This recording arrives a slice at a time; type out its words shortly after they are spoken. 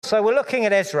So we're looking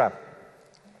at Ezra.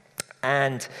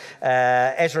 And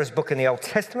Ezra's book in the Old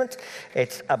Testament.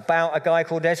 It's about a guy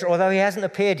called Ezra, although he hasn't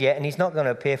appeared yet, and he's not going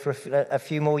to appear for a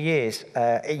few more years.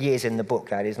 Years in the book,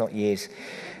 that is, not years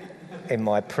in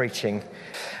my preaching.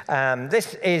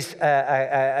 This is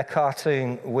a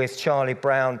cartoon with Charlie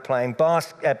Brown playing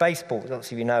baseball.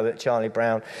 Lots of you know that Charlie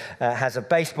Brown has a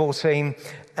baseball team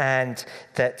and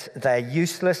that they're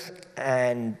useless.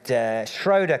 And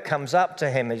Schroeder comes up to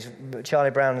him. Charlie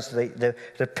Brown's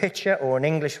the pitcher, or in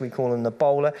English we call him the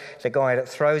bowler, the guy that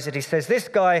throws it. He says, "This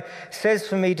guy says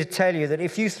for me to tell you that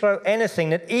if you throw anything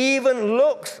that even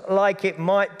looks like it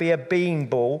might be a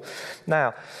beanball."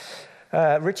 Now,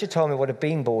 Richard told me what a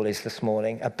beanball is this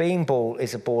morning. A beanball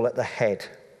is a ball at the head.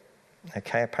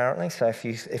 Okay, apparently. So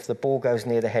if the ball goes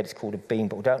near the head, it's called a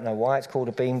beanball. Don't know why it's called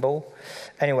a beanball.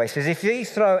 Anyway, says if you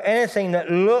throw anything that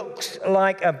looks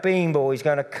like a beanball, he's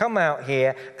going to come out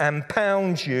here and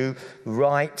pound you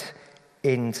right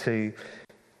into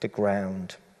the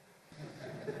ground.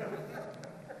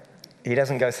 He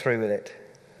doesn't go through with it.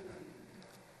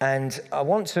 And I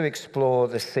want to explore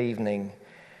this evening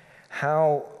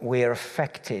how we're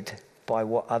affected by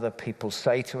what other people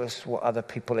say to us, what other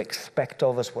people expect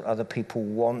of us, what other people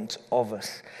want of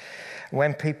us.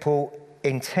 When people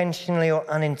intentionally or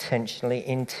unintentionally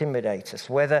intimidate us,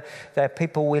 whether they're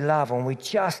people we love and we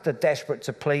just are desperate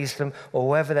to please them, or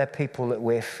whether they're people that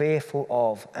we're fearful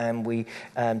of and we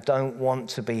don't want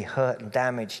to be hurt and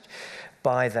damaged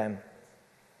by them.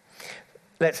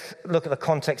 Let's look at the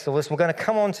context of this. We're going to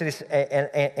come on to this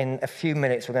in a few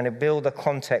minutes. We're going to build the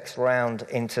context round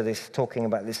into this, talking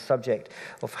about this subject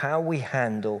of how we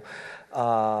handle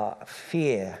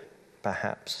fear,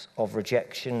 perhaps, of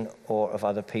rejection or of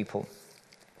other people.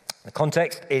 The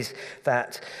context is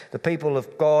that the people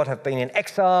of God have been in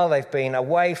exile, they've been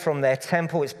away from their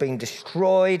temple, it's been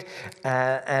destroyed,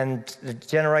 and the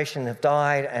generation have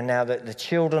died, and now the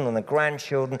children and the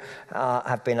grandchildren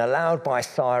have been allowed by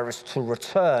Cyrus to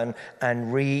return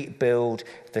and rebuild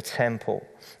the temple.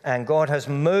 And God has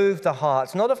moved the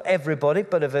hearts, not of everybody,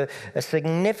 but of a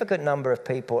significant number of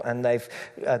people. And they've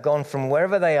gone from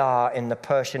wherever they are in the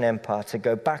Persian Empire to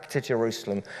go back to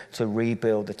Jerusalem to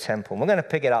rebuild the temple. And we're going to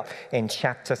pick it up in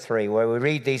chapter 3, where we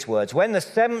read these words. When the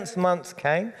 7th month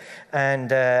came,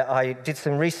 and I did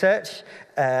some research,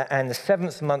 and the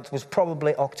 7th month was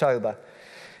probably October.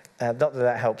 Not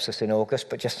that helps us in August,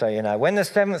 but just so you know. When the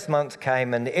 7th month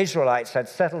came and the Israelites had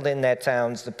settled in their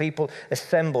towns, the people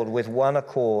assembled with one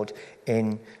accord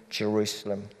in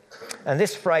Jerusalem. And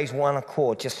this phrase, one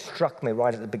accord, just struck me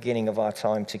right at the beginning of our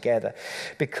time together,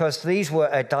 because these were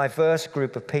a diverse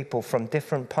group of people from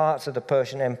different parts of the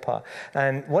Persian Empire.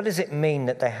 And what does it mean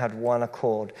that they had one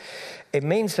accord? It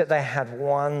means that they had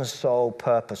one sole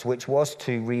purpose, which was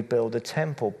to rebuild the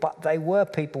temple. But they were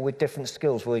people with different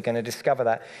skills. We're going to discover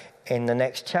that in the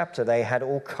next chapter. They had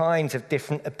all kinds of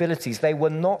different abilities. They were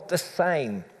not the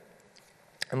same.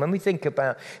 And when we think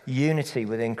about unity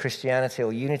within Christianity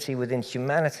or unity within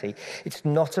humanity, it's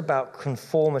not about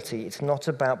conformity. It's not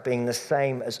about being the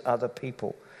same as other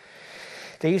people.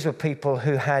 These were people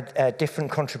who had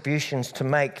different contributions to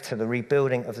make to the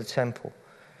rebuilding of the temple.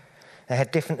 They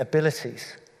had different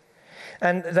abilities.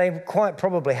 And they quite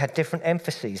probably had different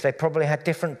emphases. They probably had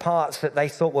different parts that they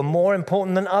thought were more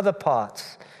important than other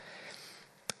parts.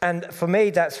 And for me,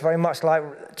 that's very much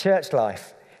like church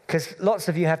life. Because lots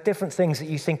of you have different things that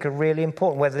you think are really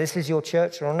important, whether this is your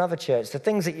church or another church, the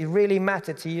things that really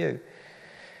matter to you.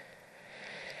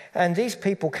 And these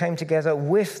people came together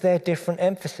with their different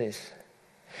emphases.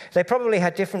 They probably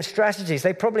had different strategies.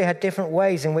 They probably had different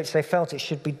ways in which they felt it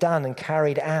should be done and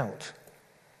carried out.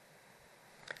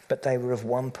 But they were of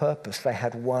one purpose. They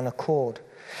had one accord.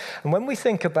 And when we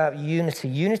think about unity,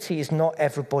 unity is not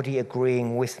everybody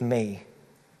agreeing with me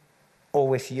or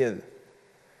with you.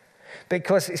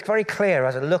 Because it's very clear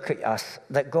as I look at us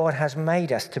that God has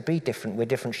made us to be different. We're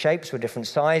different shapes, we're different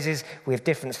sizes, we have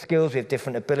different skills, we have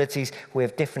different abilities, we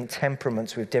have different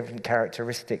temperaments, we have different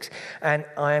characteristics. And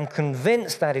I am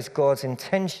convinced that is God's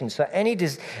intention. So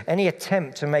any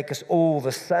attempt to make us all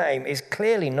the same is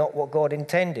clearly not what God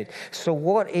intended. So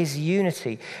what is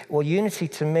unity? Well, unity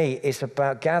to me is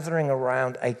about gathering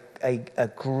around a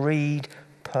agreed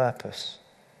purpose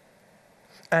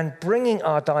and bringing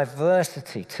our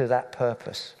diversity to that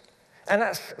purpose. And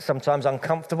that's sometimes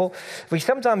uncomfortable. We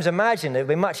sometimes imagine it would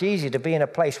be much easier to be in a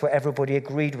place where everybody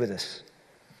agreed with us.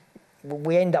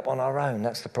 We end up on our own,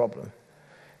 that's the problem.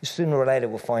 Sooner or later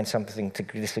we'll find something to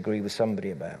disagree with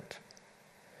somebody about.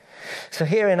 So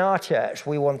here in our church,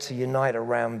 we want to unite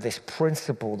around this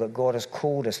principle that God has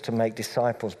called us to make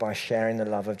disciples by sharing the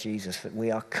love of Jesus, that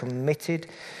we are committed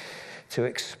to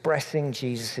expressing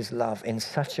Jesus' love in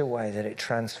such a way that it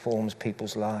transforms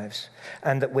people's lives,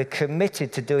 and that we're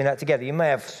committed to doing that together. You may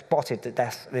have spotted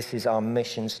that this is our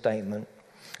mission statement.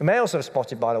 You may also have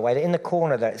spotted, by the way, that in the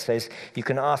corner there it says you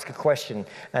can ask a question,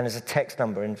 and there's a text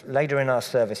number. And later in our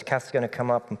service, Kath's going to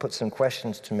come up and put some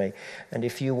questions to me. And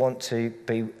if you want to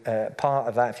be part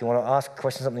of that, if you want to ask a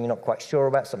question, something you're not quite sure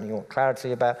about, something you want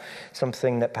clarity about,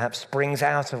 something that perhaps springs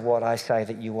out of what I say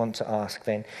that you want to ask,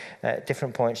 then at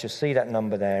different points you'll see that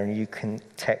number there, and you can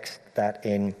text that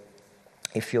in.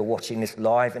 If you're watching this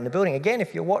live in the building. Again,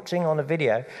 if you're watching on a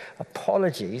video,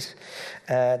 apologies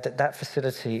that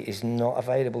facility is not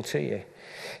available to you.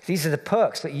 These are the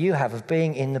perks that you have of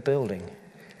being in the building.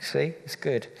 See, it's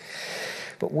good.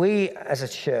 But we as a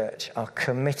church are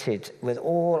committed with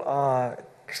all our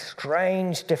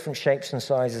strange different shapes and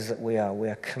sizes that we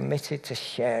are committed to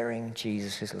sharing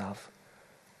Jesus' love.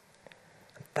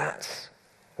 And that's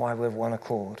why we're one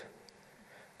accord.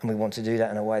 And we want to do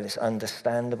that in a way that's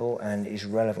understandable and is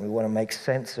relevant. We want to make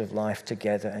sense of life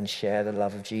together and share the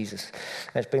love of Jesus.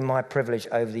 And it's been my privilege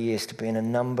over the years to be in a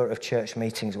number of church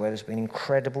meetings where there's been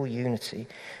incredible unity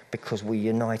because we're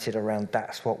united around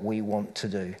that's what we want to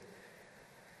do.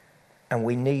 And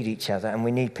we need each other, and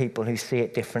we need people who see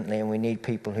it differently, and we need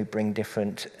people who bring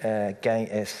different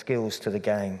skills to the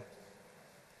game.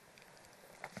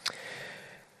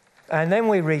 And then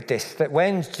we read this, that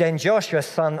when then Joshua,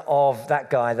 son of that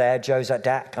guy there,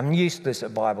 Jozadak, I'm useless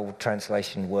at Bible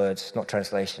translation words, not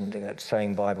translation,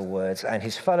 saying Bible words, and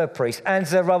his fellow priest, and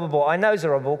Zerubbabel. I know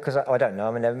Zerubbabel because I don't know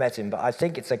him, I've never met him, but I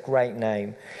think it's a great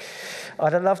name.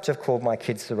 I'd have loved to have called my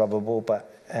kids Zerubbabel,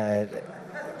 but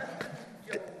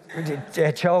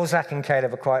Joel, Zach, and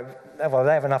Caleb are quite, well,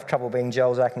 they have enough trouble being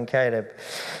Joel, Zach, and Caleb.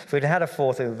 If we'd had a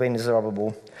fourth, it would have been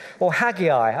Zerubbabel. Or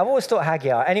Haggai. I've always thought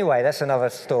Haggai. Anyway, that's another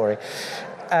story.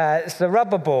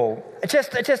 Zerubbabel.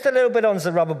 Just a little bit on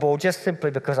Zerubbabel, just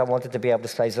simply because I wanted to be able to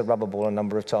say Zerubbabel a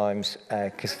number of times,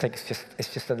 because I think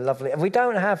it's just a lovely. We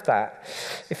don't have that.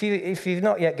 If you've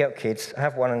not yet got kids,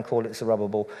 have one and call it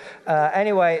Zerubbabel.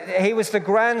 Anyway, he was the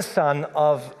grandson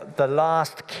of the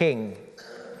last king,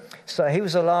 so he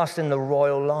was the last in the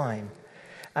royal line.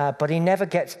 But he never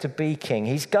gets to be king.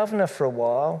 He's governor for a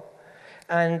while.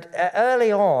 And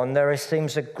early on, there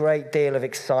seems a great deal of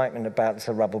excitement about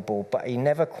Zerubbabel, but he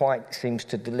never quite seems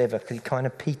to deliver because he kind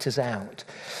of peters out.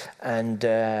 And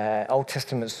Old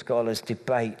Testament scholars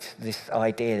debate this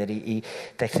idea that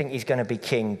they think he's going to be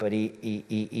king, but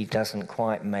he doesn't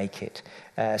quite make it.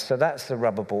 So that's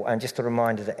Zerubbabel. And just a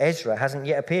reminder that Ezra hasn't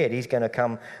yet appeared. He's going to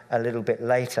come a little bit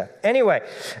later. Anyway,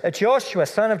 Joshua,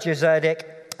 son of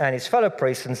Jozadak, and his fellow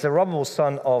priests, and Zerubbabel,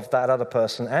 son of that other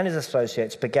person, and his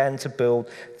associates began to build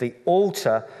the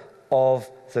altar of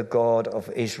the God of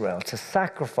Israel, to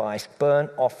sacrifice burnt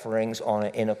offerings on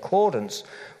it in accordance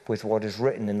with what is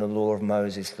written in the law of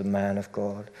Moses, the man of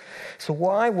God. So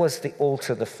why was the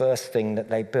altar the first thing that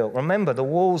they built? Remember, the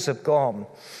walls have gone.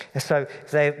 So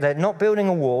they're not building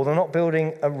a wall, they're not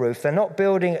building a roof, they're not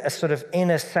building a sort of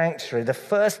inner sanctuary. The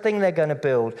first thing they're going to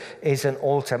build is an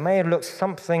altar. It may have looked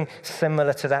something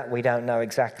similar to that, we don't know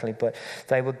exactly, but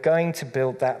they were going to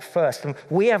build that first. And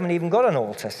we haven't even got an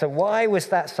altar, so why was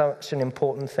that such an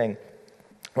important thing?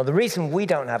 Well, the reason we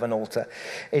don't have an altar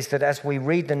is that as we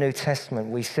read the New Testament,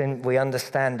 we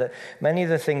understand that many of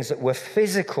the things that were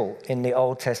physical in the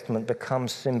Old Testament become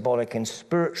symbolic and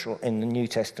spiritual in the New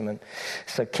Testament.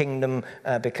 So kingdom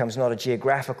becomes not a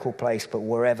geographical place, but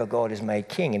wherever God is made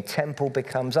king. And temple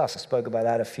becomes us. I spoke about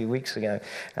that a few weeks ago,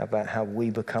 about how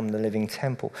we become the living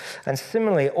temple. And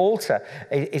similarly, altar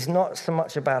is not so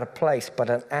much about a place, but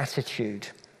an attitude.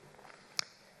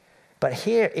 But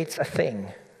here it's a thing.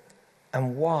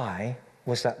 And why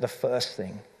was that the first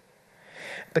thing?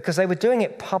 Because they were doing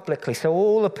it publicly, so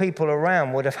all the people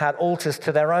around would have had altars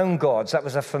to their own gods. That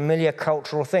was a familiar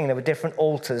cultural thing. There were different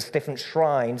altars, different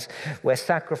shrines where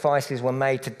sacrifices were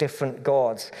made to different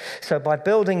gods. So by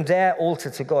building their altar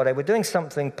to God, they were doing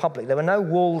something public. There were no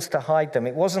walls to hide them.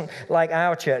 It wasn't like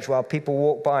our church where people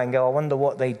walk by and go, I wonder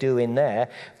what they do in there.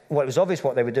 Well, it was obvious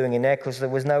what they were doing in there because there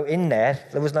was no in there.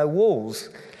 There was no walls.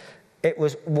 It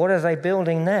was, what are they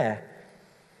building there?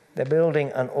 They're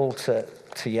building an altar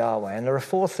to Yahweh. And there are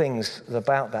four things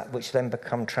about that which then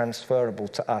become transferable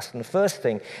to us. And the first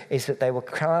thing is that they were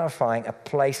clarifying a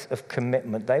place of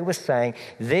commitment. They were saying,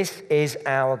 this is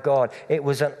our God. It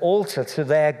was an altar to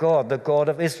their God, the God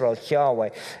of Israel, Yahweh.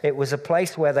 It was a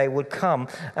place where they would come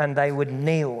and they would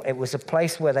kneel. It was a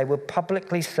place where they would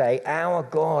publicly say, our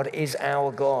God is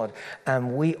our God.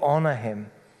 And we honor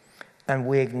him and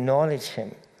we acknowledge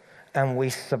him. and we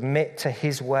submit to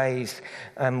his ways,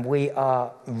 and we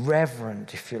are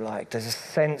reverent, if you like. There's a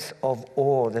sense of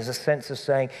awe. There's a sense of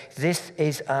saying, this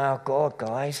is our God,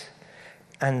 guys.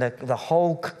 And the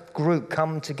whole group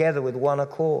come together with one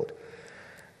accord.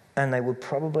 And they would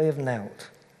probably have knelt.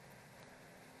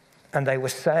 And they were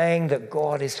saying that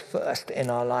God is first in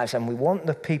our lives, and we want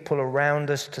the people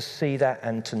around us to see that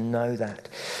and to know that.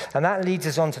 And that leads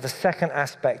us on to the second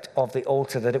aspect of the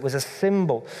altar, that it was a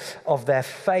symbol of their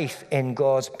faith in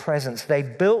God's presence. They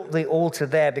built the altar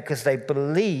there because they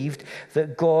believed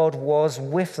that God was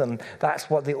with them. That's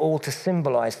what the altar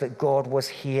symbolized, that God was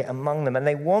here among them. And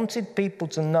they wanted people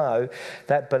to know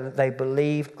that they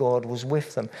believed God was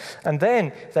with them. And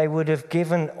then they would have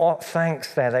given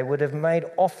thanks there. They would have made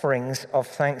offerings of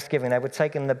thanksgiving. They would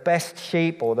take in the best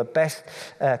sheep or the best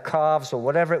calves or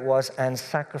whatever it was and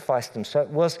sacrifice them. So it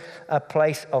was a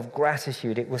place of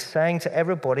gratitude. It was saying to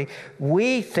everybody,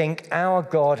 we think our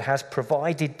God has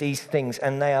provided these things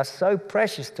and they are so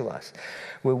precious to us.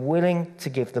 We're willing to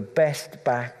give the best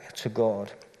back to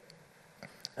God.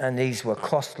 And these were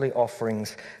costly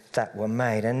offerings that were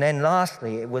made. And then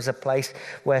lastly, it was a place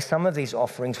where some of these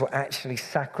offerings were actually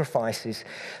sacrifices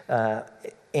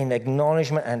in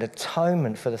acknowledgement and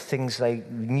atonement for the things they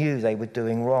knew they were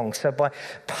doing wrong. So by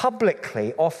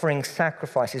publicly offering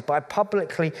sacrifices, by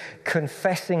publicly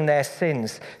confessing their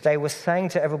sins, they were saying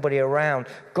to everybody around,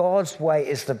 God's way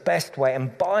is the best way.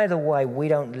 And by the way, we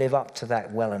don't live up to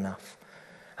that well enough.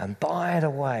 And by the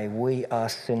way, we are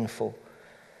sinful.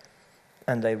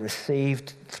 And they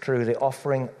received through the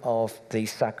offering of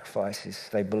these sacrifices,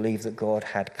 they believed that God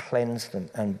had cleansed them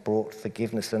and brought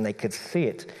forgiveness, and they could see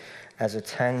it as a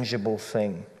tangible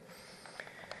thing.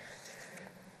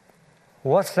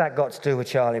 What's that got to do with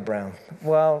Charlie Brown?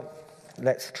 Well,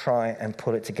 let's try and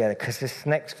put it together, because this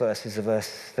next verse is a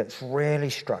verse that's really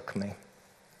struck me.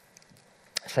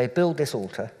 So they build this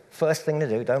altar. First thing to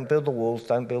do, don't build the walls,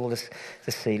 don't build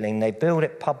the ceiling. They build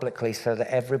it publicly so that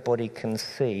everybody can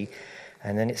see.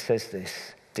 And then it says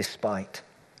this, despite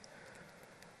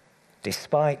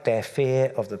their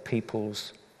fear of the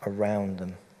peoples around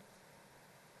them.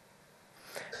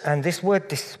 And this word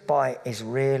despite is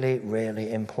really,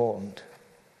 really important.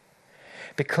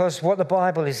 Because what the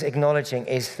Bible is acknowledging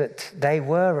is that they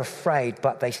were afraid,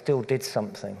 but they still did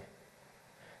something.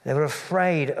 They were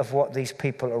afraid of what these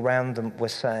people around them were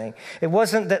saying. It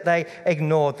wasn't that they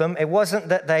ignored them. It wasn't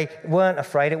that they weren't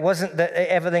afraid. It wasn't that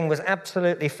everything was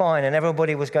absolutely fine and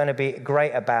everybody was going to be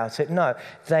great about it. No,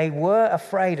 they were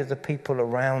afraid of the people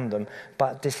around them.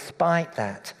 But despite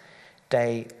that,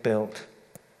 they built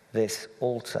this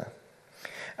altar.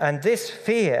 And this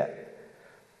fear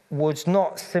was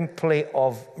not simply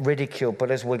of ridicule, but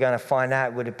as we're going to find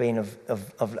out, would have been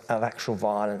of actual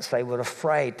violence. They were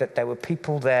afraid that there were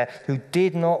people there who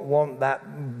did not want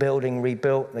that building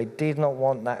rebuilt. They did not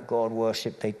want that God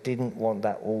worship. They didn't want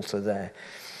that altar there.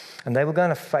 And they were going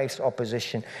to face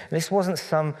opposition. This wasn't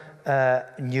some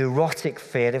neurotic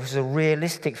fear. It was a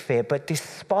realistic fear. But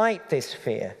despite this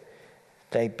fear,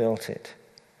 they built it.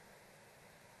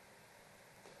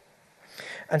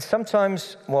 And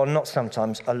sometimes, well, not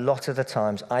sometimes, a lot of the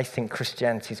times, I think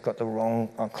Christianity's got the wrong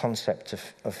concept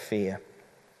of fear.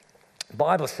 The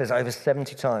Bible says over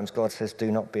 70 times, God says, do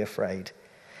not be afraid.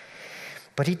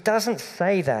 But he doesn't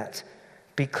say that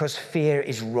because fear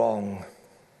is wrong.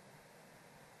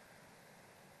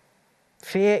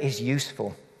 Fear is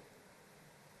useful.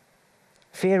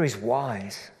 Fear is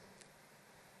wise.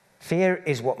 Fear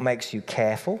is what makes you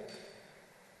careful.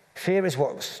 Fear is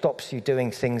what stops you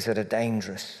doing things that are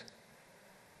dangerous.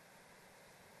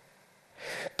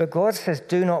 But God says,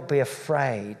 do not be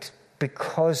afraid,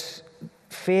 because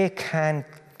fear can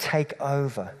take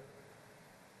over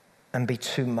and be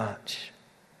too much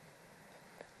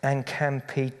and can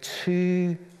be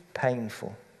too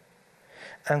painful.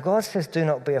 And God says, do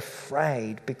not be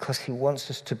afraid, because he wants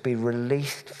us to be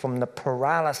released from the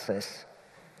paralysis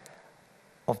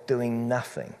of doing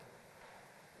nothing,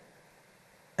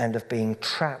 and of being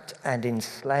trapped and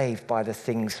enslaved by the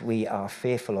things we are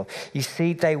fearful of. You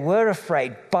see, they were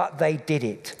afraid, but they did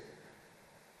it.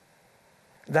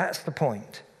 That's the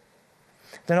point.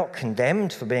 They're not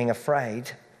condemned for being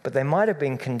afraid, but they might have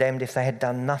been condemned if they had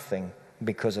done nothing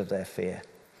because of their fear.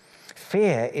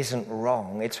 Fear isn't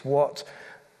wrong. It's what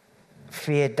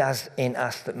fear does in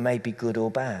us that may be good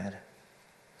or bad.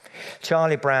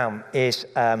 Charlie Brown is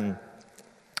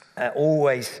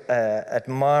always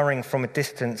admiring from a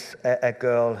distance a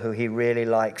girl who he really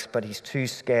likes, but he's too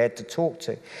scared to talk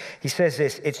to. He says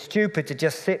this, it's stupid to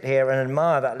just sit here and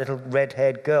admire that little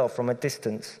red-haired girl from a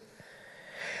distance.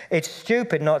 It's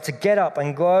stupid not to get up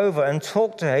and go over and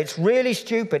talk to her. It's really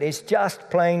stupid. It's just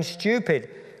plain stupid.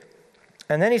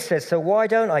 And then he says, so why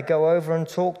don't I go over and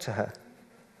talk to her?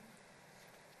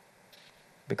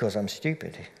 Because I'm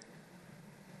stupid.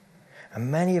 And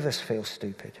many of us feel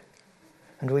stupid.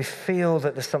 And we feel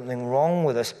that there's something wrong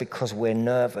with us because we're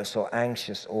nervous or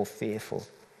anxious or fearful.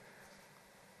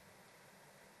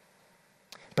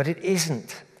 But it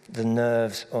isn't the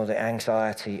nerves or the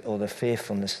anxiety or the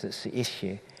fearfulness that's the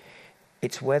issue.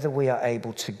 It's whether we are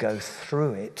able to go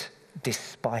through it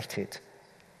despite it.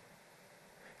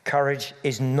 Courage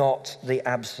is not the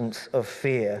absence of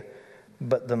fear,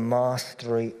 but the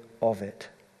mastery of it.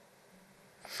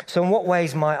 So in what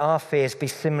ways might our fears be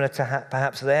similar to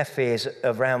perhaps their fears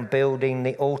around building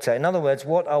the altar? In other words,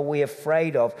 what are we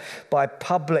afraid of by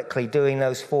publicly doing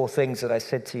those 4 things that I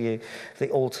said to you the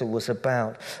altar was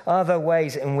about? Are there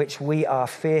ways in which we are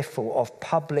fearful of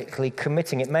publicly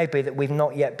committing? It may be that we've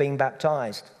not yet been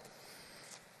baptized.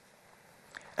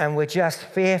 And we're just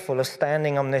fearful of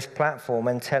standing on this platform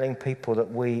and telling people that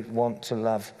we want to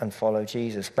love and follow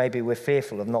Jesus. Maybe we're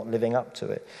fearful of not living up to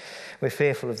it. We're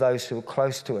fearful of those who are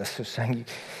close to us of saying,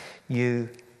 you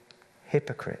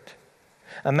hypocrite.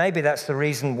 And maybe that's the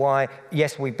reason why,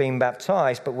 yes, we've been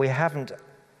baptized, but we haven't,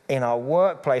 in our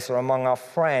workplace or among our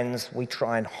friends, we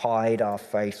try and hide our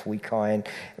faith. We try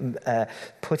and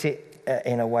put it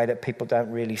in a way that people don't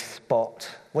really spot.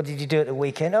 What did you do at the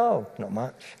weekend? Oh, not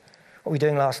much. What were we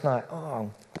doing last night?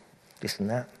 Oh, this and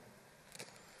that.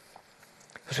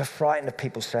 Because we're frightened of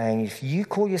people saying, if you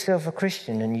call yourself a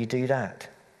Christian and you do that.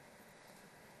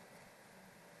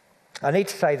 I need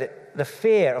to say that the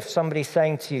fear of somebody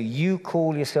saying to you, you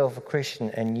call yourself a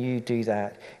Christian and you do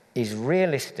that, is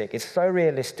realistic. It's so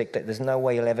realistic that there's no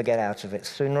way you'll ever get out of it.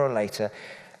 Sooner or later,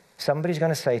 somebody's going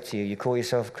to say to you, you call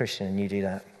yourself a Christian and you do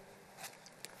that.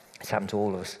 It's happened to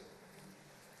all of us.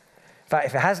 In fact,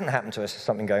 if it hasn't happened to us, there's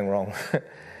something going wrong.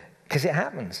 Because it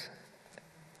happens.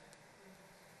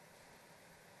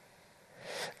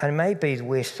 And maybe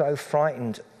we're so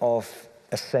frightened of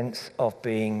a sense of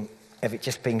it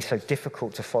just being so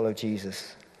difficult to follow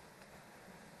Jesus.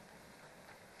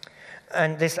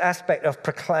 And this aspect of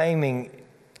proclaiming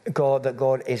God, that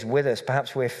God is with us,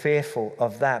 perhaps we're fearful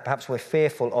of that. Perhaps we're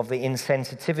fearful of the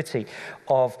insensitivity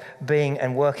of being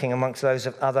and working amongst those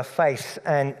of other faiths.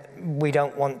 And we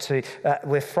don't want to,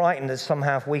 we're frightened that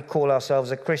somehow if we call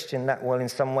ourselves a Christian, that will in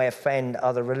some way offend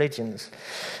other religions.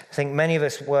 I think many of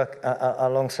us work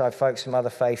alongside folks from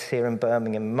other faiths here in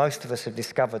Birmingham. Most of us have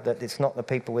discovered that it's not the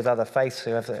people with other faiths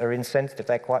who are insensitive.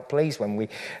 They're quite pleased when we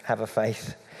have a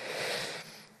faith.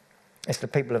 It's the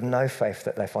people of no faith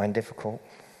that they find difficult.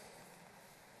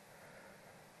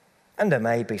 And there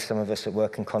may be some of us that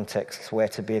work in contexts where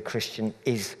to be a Christian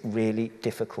is really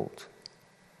difficult.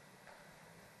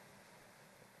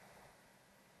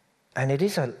 And it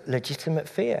is a legitimate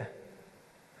fear.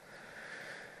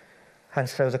 And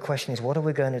so the question is, what are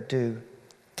we going to do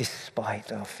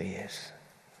despite our fears?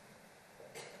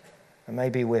 And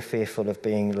maybe we're fearful of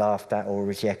being laughed at or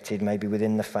rejected, maybe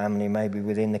within the family, maybe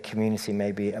within the community,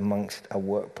 maybe amongst a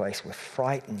workplace. We're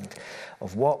frightened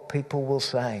of what people will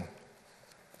say.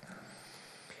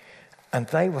 And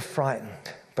they were frightened,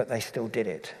 but they still did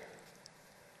it.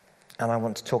 And I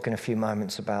want to talk in a few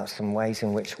moments about some ways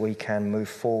in which we can move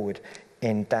forward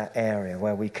in that area,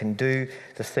 where we can do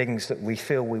the things that we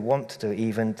feel we want to do,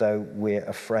 even though we're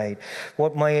afraid.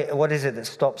 What is it that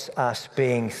stops us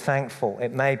being thankful?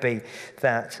 It may be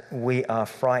that we are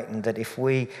frightened that if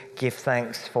we give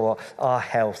thanks for our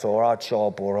health or our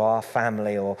job or our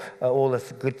family or all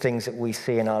the good things that we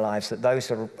see in our lives, that those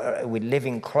that we're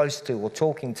living close to or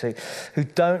talking to who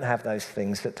don't have those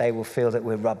things, that they will feel that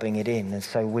we're rubbing it in. And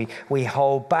so we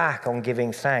hold back on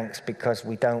giving thanks because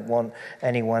we don't want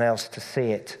anyone else to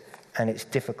see it, and it's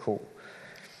difficult.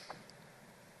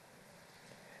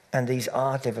 And these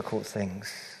are difficult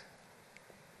things,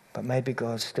 but maybe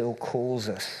God still calls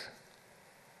us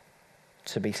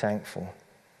to be thankful.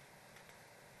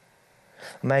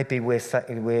 Maybe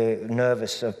we're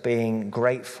nervous of being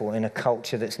grateful in a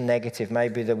culture that's negative.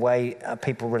 Maybe the way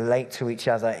people relate to each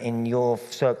other in your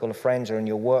circle of friends or in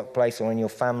your workplace or in your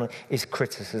family is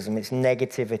criticism. It's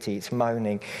negativity. It's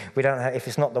moaning. We don't have, if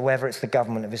it's not the weather, it's the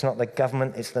government. If it's not the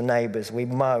government, it's the neighbours. We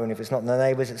moan. If it's not the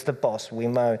neighbours, it's the boss. We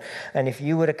moan. And if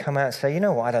you were to come out and say, you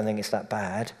know what, I don't think it's that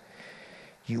bad,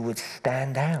 you would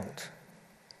stand out.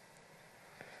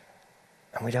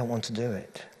 And we don't want to do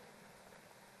it.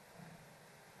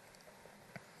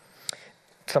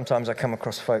 Sometimes I come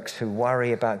across folks who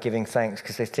worry about giving thanks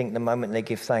because they think the moment they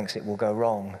give thanks, it will go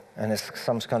wrong. And there's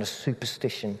some kind of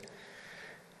superstition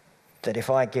that if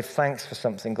I give thanks for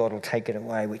something, God will take it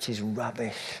away, which is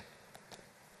rubbish.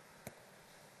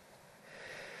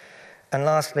 And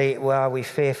lastly, are we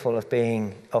fearful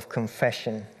of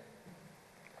confession?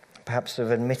 Perhaps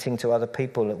of admitting to other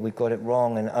people that we've got it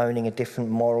wrong and owning a different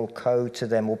moral code to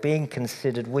them, or being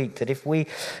considered weak. That if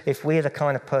we're the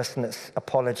kind of person that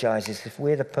apologizes, if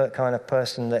we're the kind of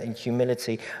person that in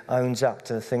humility owns up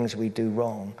to the things we do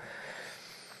wrong,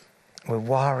 we're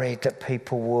worried that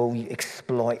people will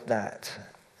exploit that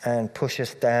and push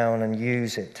us down and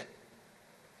use it.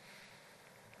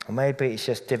 Or maybe it's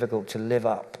just difficult to live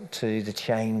up to the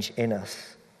change in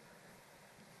us.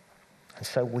 And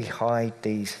so we hide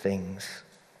these things.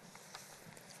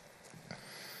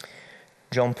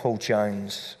 John Paul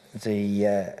Jones,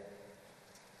 the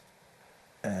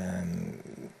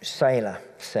sailor,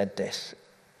 said this: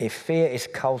 if fear is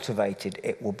cultivated,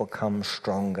 it will become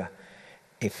stronger.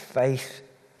 If faith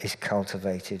is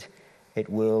cultivated, it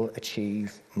will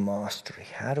achieve mastery.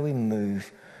 How do we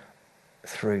move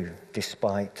through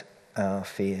despite our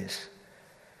fears?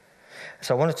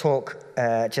 So I want to talk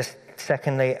just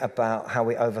secondly about how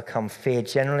we overcome fear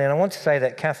generally. And I want to say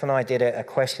that Kath and I did a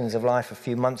Questions of Life a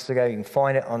few months ago. You can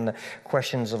find it on the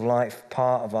Questions of Life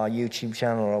part of our YouTube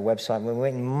channel or our website. We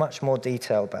went in much more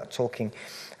detail about talking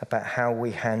about how we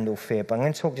handle fear. But I'm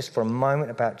going to talk just for a moment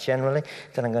about generally,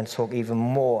 then I'm going to talk even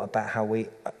more about how we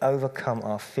overcome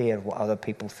our fear of what other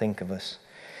people think of us.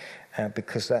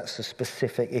 Because that's a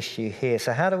specific issue here.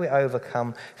 So how do we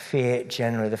overcome fear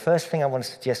generally? The first thing I want to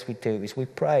suggest we do is we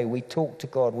pray, we talk to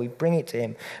God, we bring it to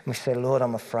him, and we say, Lord,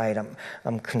 I'm afraid,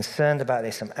 I'm concerned about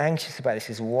this, I'm anxious about this,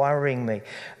 it's worrying me.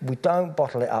 We don't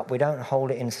bottle it up, we don't hold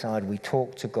it inside, we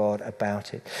talk to God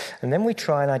about it. And then we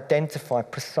try and identify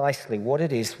precisely what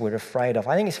it is we're afraid of.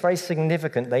 I think it's very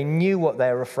significant. They knew what they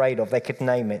were afraid of, they could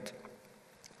name it.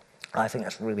 I think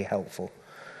that's really helpful.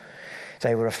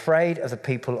 They were afraid of the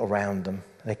people around them.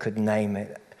 They could name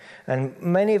it. And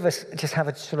many of us just have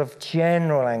a sort of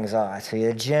general anxiety,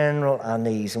 a general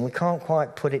unease, and we can't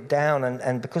quite put it down.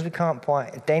 And because we can't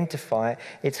quite identify it,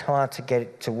 it's hard to get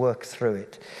it to work through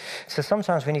it. So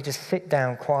sometimes we need to sit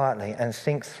down quietly and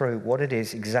think through what it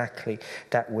is exactly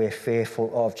that we're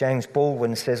fearful of. James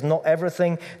Baldwin says, not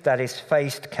everything that is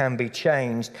faced can be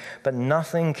changed, but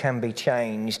nothing can be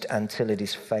changed until it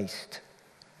is faced.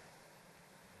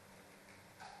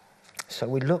 So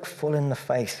we look full in the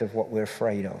face of what we're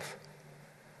afraid of.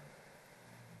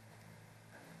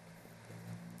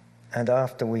 And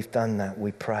after we've done that,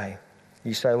 we pray.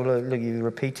 You say, well, look, you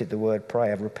repeated the word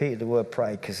pray. I've repeated the word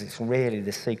pray because it's really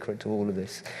the secret to all of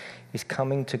this, is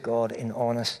coming to God in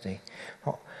honesty.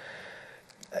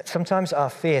 Sometimes our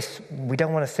fears, we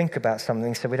don't want to think about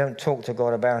something, so we don't talk to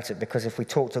God about it, because if we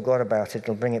talk to God about it,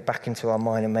 it'll bring it back into our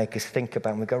mind and make us think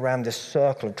about it. And we go around this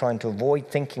circle of trying to avoid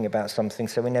thinking about something,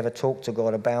 so we never talk to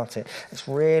God about it. It's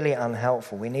really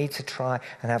unhelpful. We need to try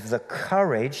and have the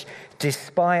courage,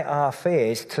 despite our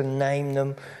fears, to name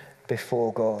them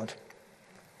before God.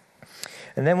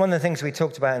 And then one of the things we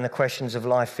talked about in the Questions of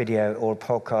Life video or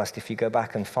podcast, if you go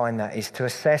back and find that, is to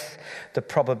assess the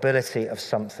probability of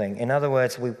something. In other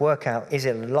words, we work out, is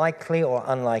it likely or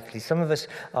unlikely? Some of us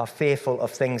are fearful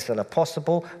of things that are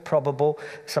possible, probable.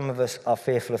 Some of us are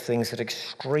fearful of things that are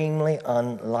extremely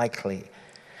unlikely.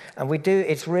 And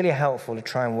it's really helpful to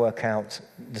try and work out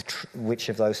which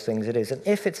of those things it is. And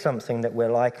if it's something that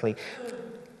we're likely,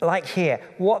 like here,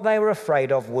 what they were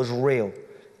afraid of was real.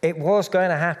 It was going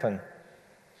to happen.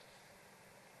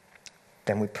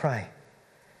 Then we pray.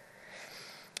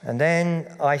 And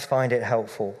then I find it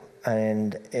helpful,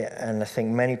 and I think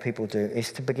many people do,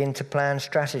 is to begin to plan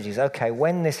strategies. Okay,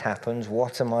 when this happens,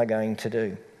 what am I going to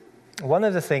do? One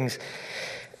of the things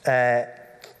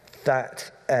that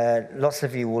lots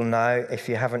of you will know, if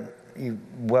you haven't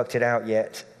worked it out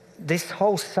yet, this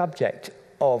whole subject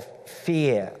of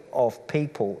fear of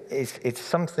people it's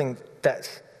something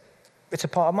it's a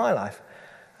part of my life.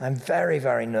 I'm very,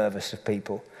 very nervous of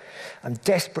people. I'm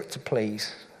desperate to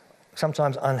please,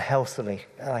 sometimes unhealthily,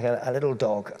 like a little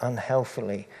dog,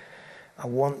 unhealthily. I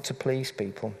want to please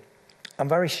people. I'm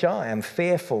very shy. I'm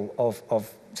fearful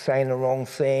of saying the wrong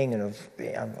thing, and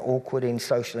I'm awkward in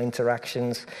social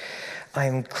interactions.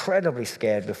 I'm incredibly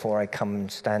scared before I come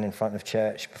and stand in front of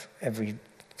church every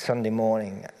Sunday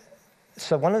morning.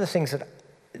 So one of the things that,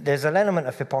 there's an element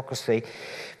of hypocrisy,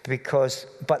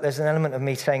 but there's an element of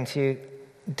me saying to you,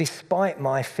 despite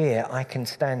my fear, I can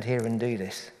stand here and do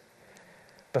this.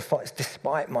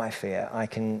 Despite my fear, I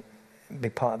can be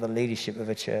part of the leadership of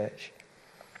a church.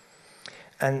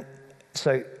 And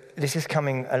so this is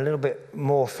coming a little bit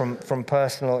more from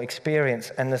personal experience.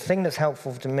 And the thing that's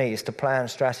helpful to me is to plan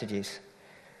strategies.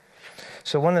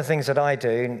 So one of the things that I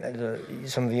do,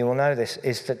 some of you will know this,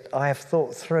 is that I have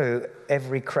thought through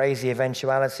every crazy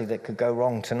eventuality that could go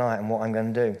wrong tonight and what I'm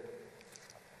going to do.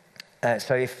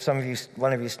 So if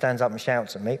one of you stands up and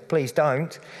shouts at me, please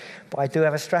don't. But I do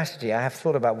have a strategy. I have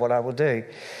thought about what I will do.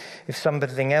 If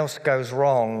something else goes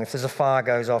wrong, if there's a fire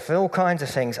goes off, all kinds of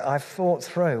things, I've thought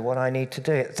through what I need to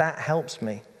do. That helps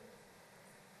me.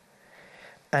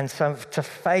 And so to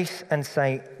face and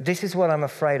say, this is what I'm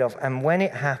afraid of, and when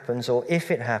it happens, or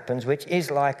if it happens, which is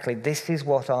likely, this is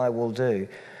what I will do,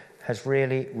 has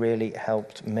really, really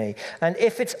helped me. And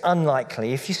if it's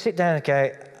unlikely, if you sit down and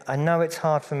go, I know it's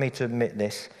hard for me to admit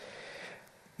this,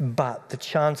 but the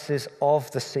chances of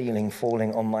the ceiling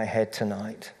falling on my head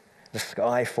tonight, the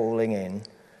sky falling in,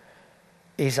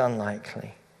 is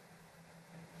unlikely.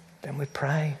 Then we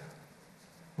pray.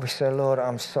 We say, Lord,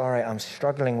 I'm sorry, I'm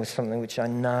struggling with something which I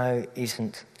know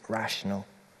isn't rational.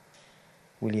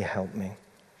 Will you help me?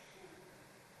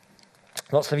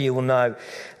 Lots of you will know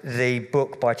the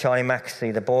book by Charlie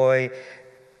Mackesy, The Boy,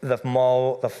 the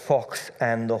Mole, the Fox,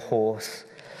 and the Horse.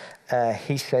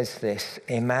 He says this: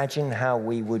 imagine how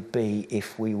we would be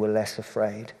if we were less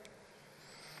afraid.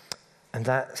 And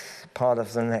that's part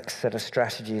of the next set of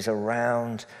strategies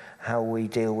around how we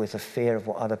deal with the fear of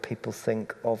what other people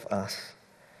think of us,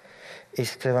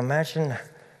 is to imagine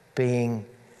being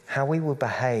how we would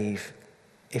behave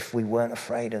if we weren't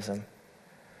afraid of them.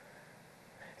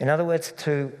 In other words,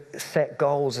 to set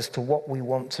goals as to what we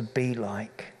want to be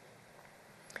like.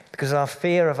 Because our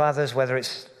fear of others, whether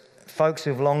it's folks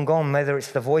who've long gone, whether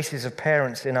it's the voices of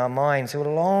parents in our minds who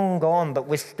are long gone, but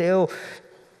we're still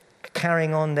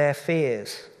carrying on their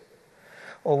fears,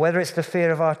 or whether it's the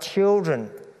fear of our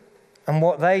children and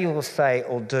what they will say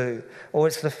or do, or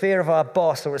it's the fear of our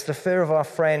boss, or it's the fear of our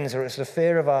friends, or it's the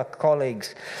fear of our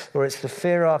colleagues, or it's the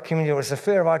fear of our community, or it's the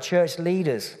fear of our church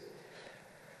leaders,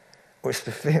 or it's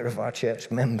the fear of our church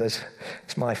members.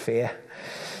 It's my fear.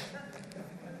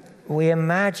 We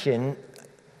imagine,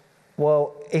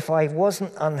 well, if I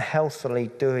wasn't unhealthily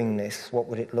doing this, what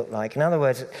would it look like? In other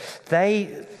words,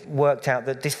 they worked out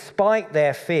that despite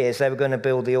their fears, they were going to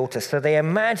build the altar. So they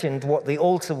imagined what the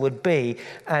altar would be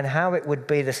and how it would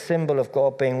be the symbol of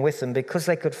God being with them. Because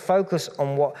they could focus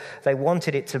on what they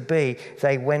wanted it to be,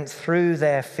 they went through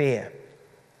their fear.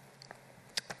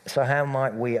 So how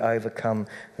might we overcome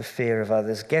the fear of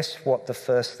others? Guess what the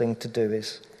first thing to do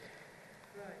is?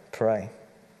 Pray.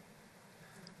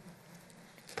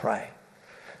 Pray.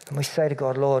 And we say to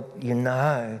God, Lord, you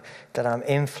know that I'm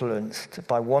influenced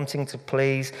by wanting to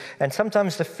please. And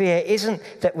sometimes the fear isn't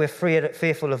that we're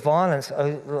fearful of violence,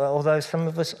 although some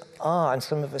of us are, and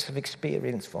some of us have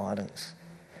experienced violence.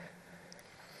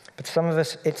 But some of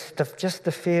us, it's just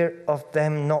the fear of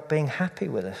them not being happy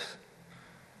with us.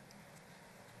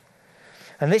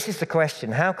 And this is the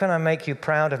question: how can I make you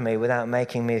proud of me without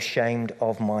making me ashamed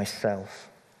of myself?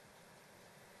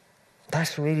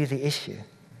 That's really the issue.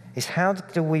 Is how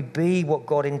do we be what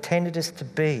God intended us to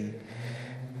be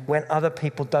when other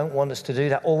people don't want us to do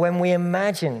that, or when we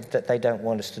imagine that they don't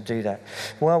want us to do that?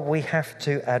 Well, we have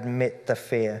to admit the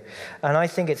fear. And I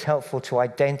think it's helpful to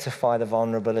identify the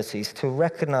vulnerabilities, to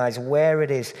recognize where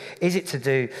it is. Is it to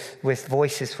do with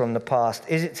voices from the past?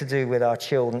 Is it to do with our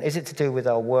children? Is it to do with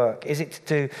our work? Is it to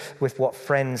do with what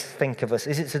friends think of us?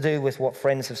 Is it to do with what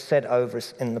friends have said over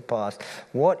us in the past?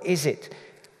 What is it?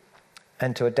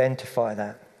 And to identify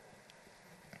that.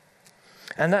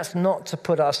 And that's not to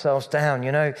put ourselves down.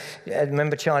 You know,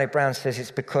 remember Charlie Brown says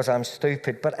it's because I'm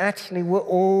stupid. But actually, we're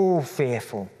all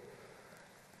fearful.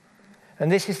 And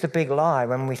this is the big lie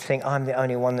when we think I'm the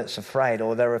only one that's afraid,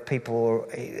 or there are people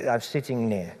I'm sitting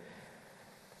near.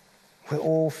 We're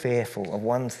all fearful of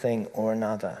one thing or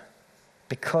another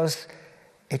because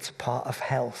it's part of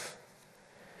health.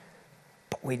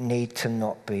 But we need to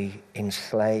not be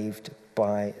enslaved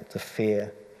by the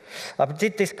fear. I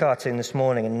did this cartoon this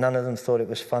morning and none of them thought it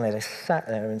was funny. They sat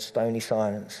there in stony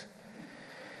silence.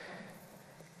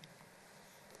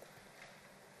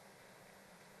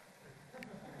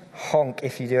 Honk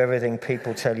if you do everything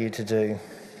people tell you to do.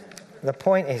 The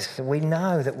point is, we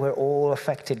know that we're all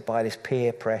affected by this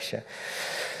peer pressure.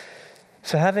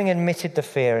 So having admitted the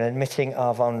fear and admitting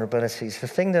our vulnerabilities, the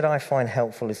thing that I find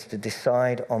helpful is to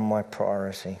decide on my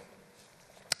priority.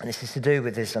 And this is to do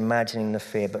with this imagining the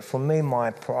fear. But for me,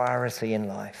 my priority in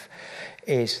life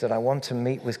is that I want to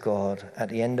meet with God at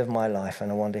the end of my life,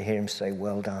 and I want to hear him say,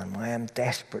 well done. I am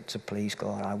desperate to please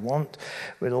God. I want,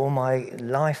 with all my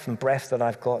life and breath that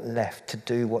I've got left, to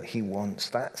do what he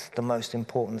wants. That's the most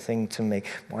important thing to me.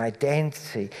 My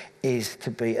identity is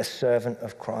to be a servant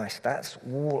of Christ. That's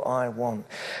all I want.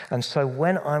 And so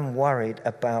when I'm worried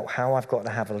about how I've got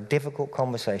to have a difficult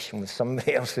conversation with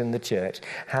somebody else in the church,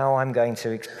 how I'm going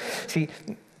to...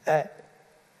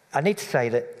 I need to say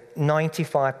that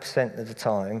 95% of the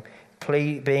time,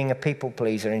 being a people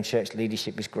pleaser in church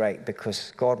leadership is great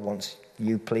because God wants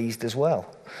you pleased as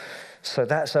well. So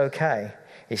that's okay.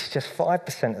 It's just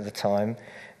 5% of the time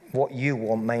what you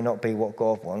want may not be what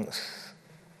God wants.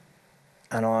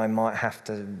 And I might have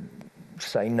to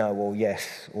say no or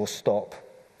yes or stop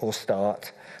or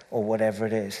start or whatever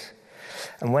it is.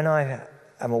 And when I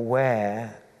am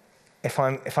aware,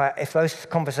 if those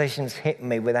conversations hit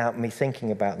me without me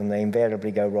thinking about them, they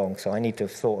invariably go wrong. So I need to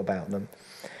have thought about them.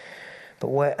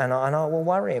 And I will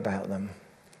worry about them.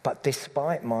 But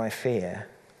despite my fear,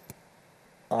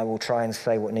 I will try and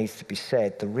say what needs to be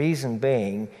said. The reason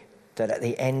being that at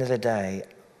the end of the day,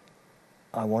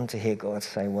 I want to hear God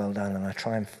say, well done, and I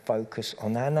try and focus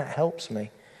on that, and that helps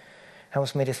me.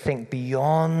 Helps me to think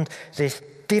beyond this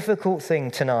difficult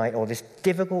thing tonight or this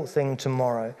difficult thing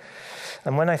tomorrow.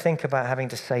 And when I think about having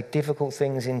to say difficult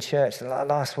things in church,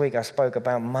 last week I spoke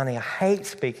about money. I hate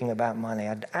speaking about money.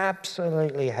 I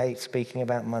absolutely hate speaking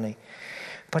about money.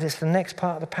 But it's the next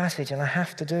part of the passage, and I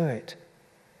have to do it.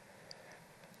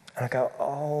 And I go,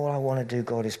 all I want to do,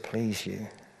 God, is please you.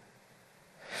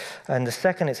 And the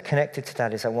second it's connected to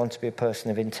that is I want to be a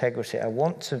person of integrity. I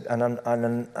want to,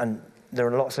 and there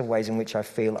are lots of ways in which I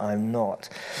feel I'm not.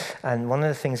 And one of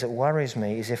the things that worries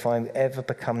me is if I ever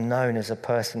become known as a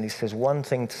person who says one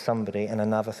thing to somebody and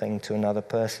another thing to another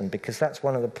person, because that's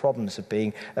one of the problems of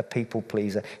being a people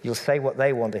pleaser. You'll say what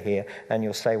they want to hear and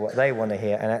you'll say what they want to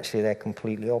hear, and actually they're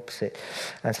completely opposite.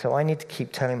 And so I need to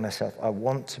keep telling myself, I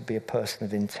want to be a person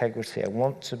of integrity. I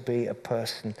want to be a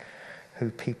person who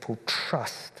people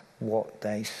trust what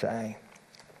they say.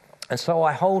 And so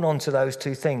I hold on to those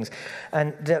two things.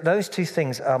 And those two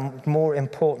things are more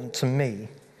important to me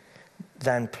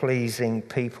than pleasing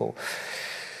people.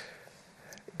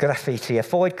 Graffiti: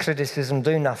 avoid criticism,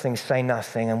 do nothing, say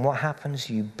nothing. And what happens?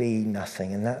 You be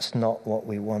nothing. And that's not what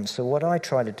we want. So what I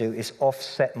try to do is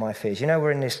offset my fears. You know,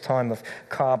 we're in this time of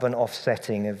carbon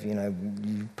offsetting, of,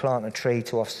 you plant a tree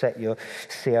to offset your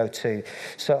CO2.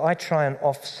 So I try and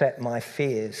offset my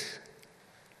fears.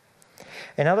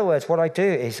 In other words, what I do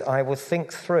is I will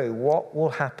think through what will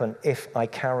happen if I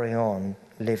carry on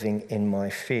living in my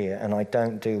fear and I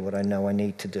don't do what I know I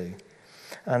need to do.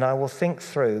 And I will think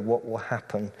through what will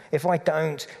happen if I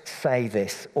don't say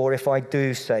this, or if I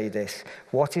do say this,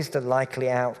 what is the likely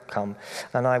outcome?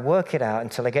 And I work it out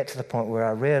until I get to the point where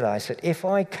I realize that if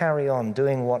I carry on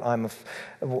doing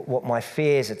what my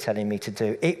fears are telling me to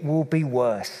do, it will be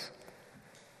worse.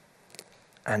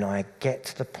 And I get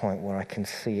to the point where I can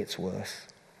see it's worse.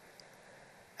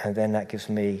 And then that gives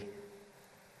me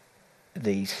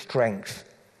the strength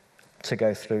to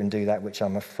go through and do that which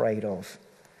I'm afraid of,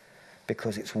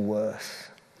 because it's worse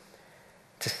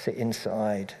to sit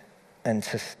inside and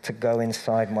to go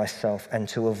inside myself and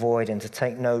to avoid and to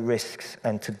take no risks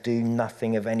and to do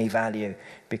nothing of any value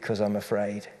because I'm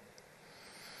afraid.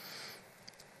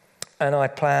 And I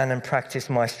plan and practice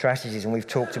my strategies, and we've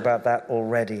talked about that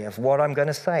already, of what I'm going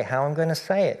to say, how I'm going to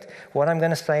say it, what I'm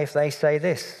going to say if they say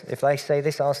this. If they say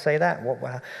this, I'll say that.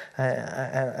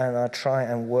 And I try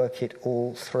and work it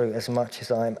all through as much as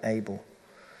I'm able.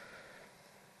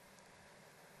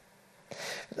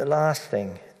 The last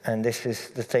thing, and this is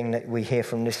the thing that we hear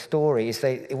from this story, is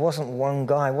it wasn't one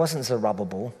guy, it wasn't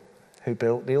Zerubbabel who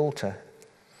built the altar.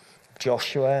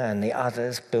 Joshua and the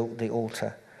others built the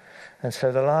altar. And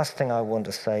so the last thing I want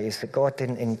to say is that God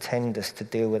didn't intend us to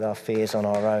deal with our fears on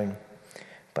our own.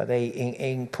 But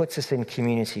He puts us in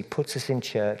community, puts us in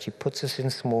church, He puts us in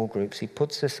small groups, He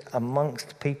puts us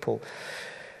amongst people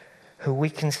who we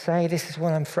can say, this is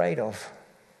what I'm afraid of.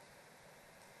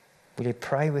 Will you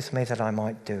pray with me that I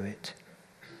might do it?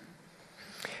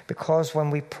 Because when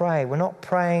we pray, we're not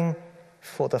praying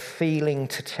for the feeling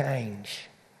to change.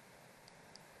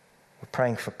 We're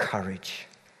praying for courage.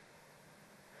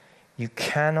 You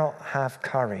cannot have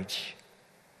courage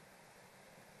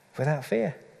without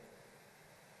fear.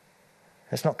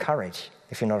 It's not courage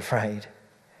if you're not afraid.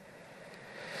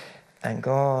 And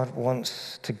God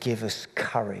wants to give us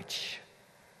courage.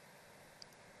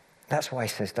 That's why He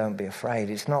says don't be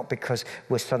afraid. It's not because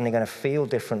we're suddenly going to feel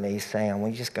differently. He's saying, I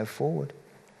want you to just go forward,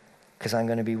 because I'm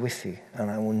going to be with you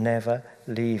and I will never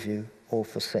leave you or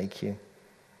forsake you.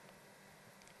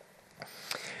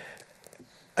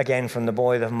 Again, from the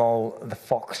boy, the mole, the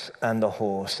fox, and the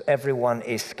horse. Everyone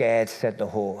is scared, said the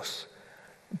horse,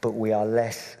 but we are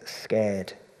less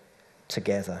scared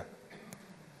together.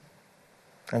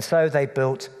 And so they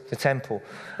built the temple.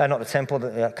 Not the temple,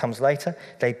 that comes later.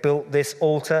 They built this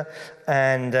altar,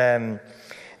 and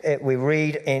we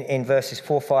read in verses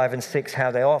 4, 5, and 6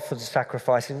 how they offered the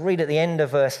sacrifices. Read at the end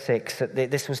of verse 6 that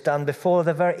this was done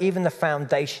before even the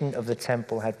foundation of the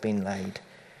temple had been laid.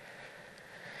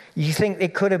 You think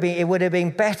it would have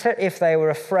been better if they were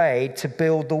afraid to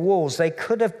build the walls. They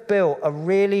could have built a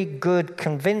really good,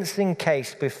 convincing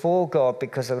case before God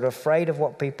because they were afraid of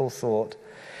what people thought.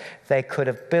 They could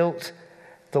have built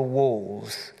the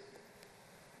walls,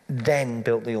 then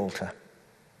built the altar.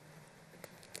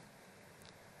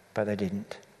 But they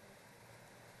didn't.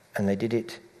 And they did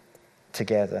it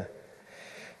together.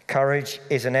 Courage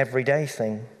is an everyday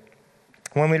thing.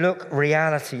 When we look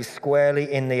reality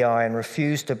squarely in the eye and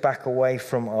refuse to back away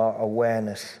from our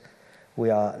awareness, we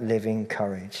are living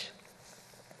courage.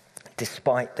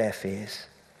 Despite their fears,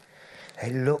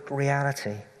 they looked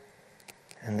reality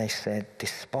and they said,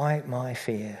 despite my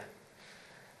fear,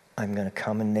 I'm going to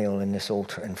come and kneel in this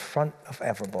altar in front of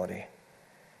everybody.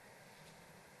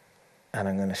 And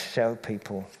I'm going to show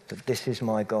people that this is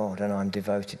my God and I'm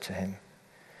devoted to him,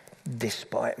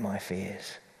 despite my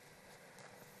fears.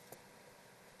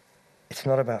 It's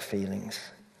not about feelings.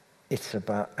 It's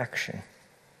about action.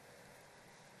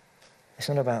 It's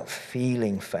not about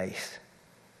feeling faith.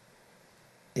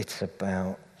 It's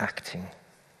about acting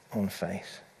on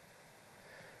faith.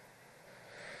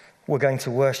 We're going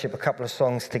to worship a couple of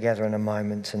songs together in a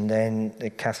moment, and then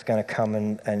Kath's going to come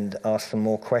and ask some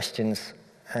more questions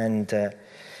and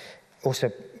also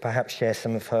perhaps share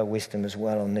some of her wisdom as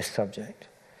well on this subject.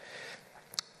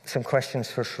 Some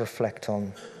questions for us to reflect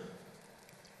on.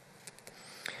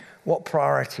 What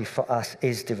priority for us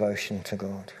is devotion to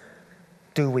God?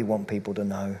 Do we want people to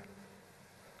know?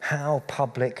 How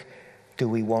public do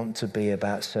we want to be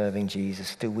about serving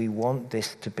Jesus? Do we want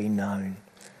this to be known?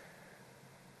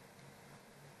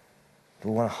 Do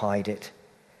we want to hide it?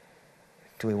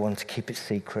 Do we want to keep it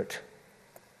secret?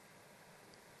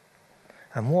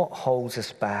 And what holds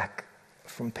us back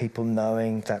from people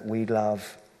knowing that we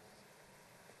love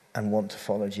and want to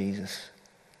follow Jesus?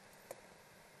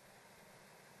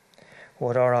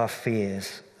 What are our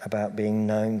fears about being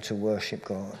known to worship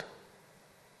God?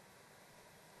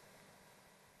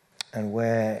 And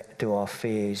where do our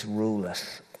fears rule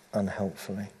us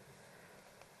unhelpfully?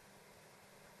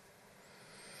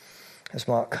 As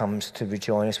Mark comes to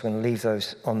rejoin us, we're going to leave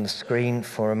those on the screen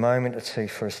for a moment or two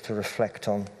for us to reflect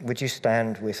on. Would you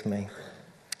stand with me?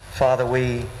 Father,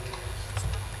 we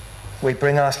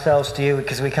bring ourselves to you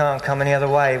because we can't come any other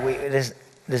way.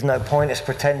 There's no point us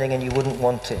pretending, and you wouldn't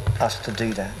want us to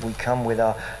do that. We come with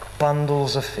our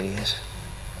bundles of fears.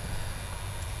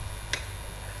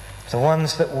 The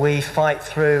ones that we fight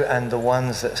through and the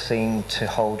ones that seem to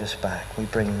hold us back. We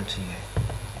bring them to you.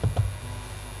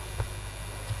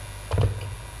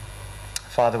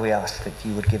 Father, we ask that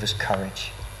you would give us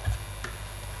courage.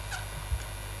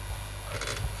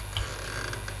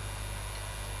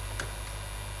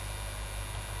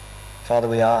 Father,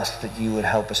 we ask that you would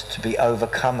help us to be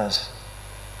overcomers,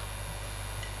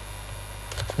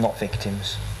 not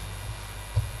victims.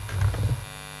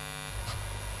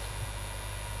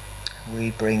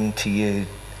 We bring to you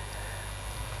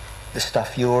the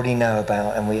stuff you already know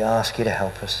about, and we ask you to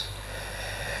help us.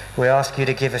 We ask you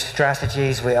to give us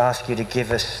strategies. We ask you to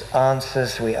give us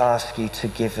answers. We ask you to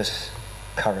give us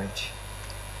courage.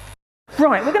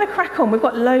 Right, we're going to crack on. We've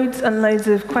got loads and loads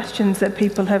of questions that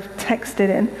people have texted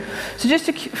in. So just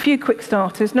a few quick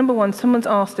starters. Number one, someone's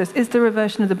asked us, is there a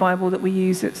version of the Bible that we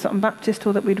use at Sutton Baptist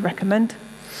or that we'd recommend?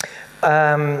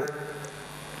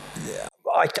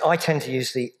 I tend to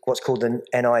use what's called the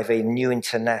NIV, New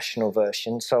International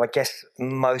Version. So I guess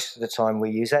most of the time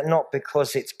we use that, not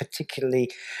because it's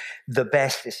particularly the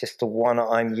best, it's just the one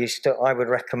I'm used to. I would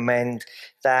recommend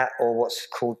that, or what's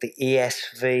called the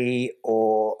ESV,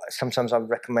 or sometimes I would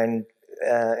recommend,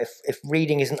 if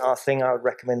reading isn't our thing, I would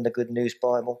recommend the Good News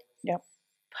Bible. Yep.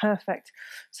 Perfect.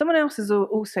 Someone else has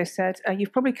also said,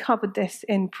 you've probably covered this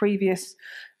in previous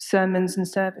sermons and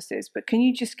services, but can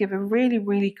you just give a really,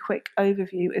 really quick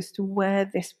overview as to where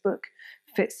this book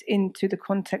fits into the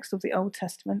context of the Old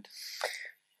Testament?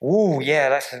 Oh, yeah,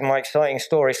 that's my exciting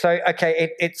story. So,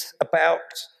 okay, it's about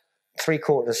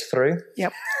 3/4 through.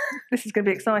 Yep, this is going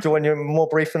to be exciting. Do you want you more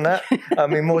brief than that? I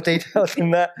mean, more details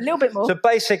than that? A little bit more. So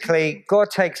basically, God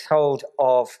takes hold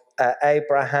of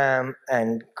Abraham,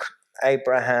 and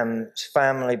Abraham's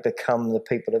family become the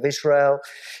people of Israel.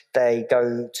 They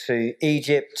go to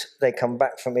Egypt. They come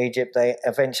back from Egypt. They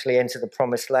eventually enter the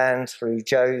promised land through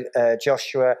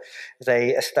Joshua.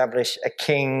 They establish a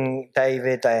king,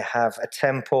 David. They have a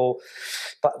temple,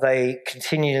 but they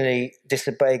continually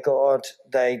disobey God.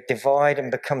 They divide and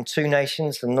become two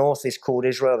nations. The north is called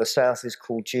Israel. The south is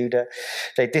called Judah.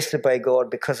 They disobey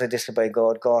God. Because they disobey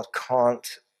God, God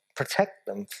can't protect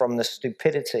them from the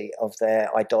stupidity of their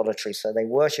idolatry. So they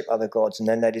worship other gods, and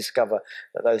then they discover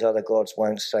that those other gods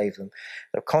won't save them.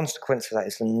 The consequence of that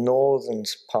is the northern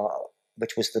part,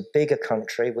 which was the bigger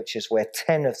country, which is where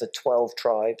 10 of the 12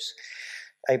 tribes,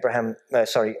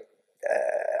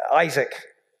 Isaac,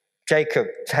 Jacob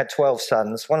had 12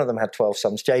 sons. One of them had 12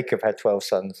 sons. Jacob had 12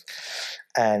 sons.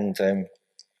 And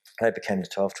they became the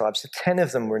 12 tribes. So 10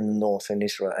 of them were in the north in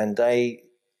Israel, and they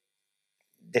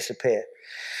disappear.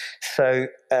 So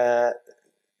the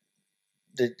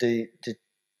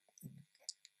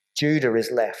Judah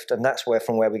is left, and that's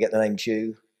from where we get the name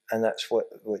Jew, and that's where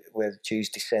the Jews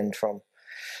descend from.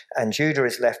 And Judah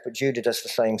is left, but Judah does the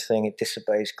same thing. It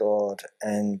disobeys God.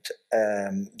 And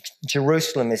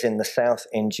Jerusalem is in the south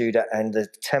in Judah, and the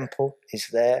temple is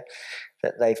there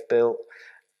that they've built.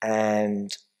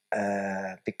 And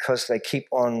because they keep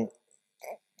on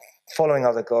following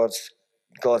other gods,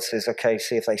 God says, okay,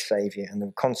 see if they save you. And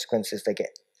the consequences, they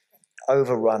get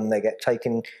overrun, they get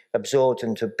absorbed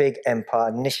into a big empire.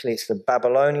 Initially, it's the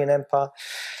Babylonian Empire,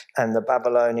 and the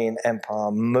Babylonian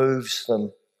Empire moves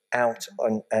them out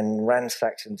and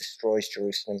ransacks and destroys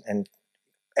Jerusalem and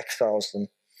exiles them.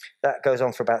 That goes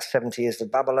on for about 70 years. The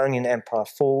Babylonian Empire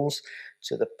falls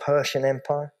to the Persian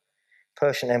Empire.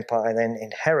 Persian Empire then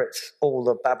inherits all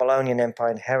the Babylonian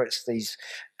Empire, inherits these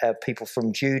people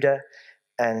from Judah,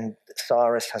 and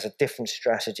Cyrus has a different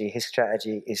strategy. His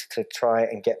strategy is to try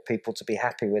and get people to be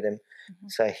happy with him. Mm-hmm.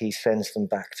 So he sends them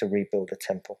back to rebuild a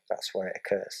temple. That's where it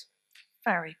occurs.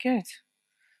 Very good.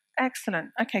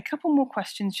 Excellent. Okay, a couple more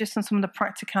questions just on some of the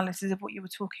practicalities of what you were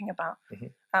talking about.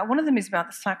 Mm-hmm. One of them is about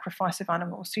the sacrifice of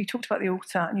animals. So you talked about the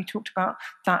altar, and you talked about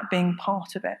that being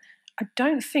part of it. I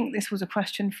don't think this was a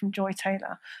question from Joy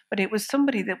Taylor, but it was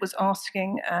somebody that was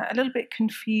asking a little bit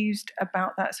confused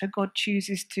about that. So God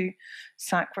chooses to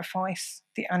sacrifice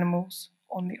the animals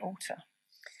on the altar.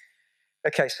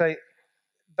 Okay, so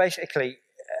basically,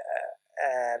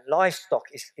 livestock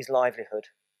is livelihood.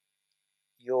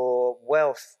 Your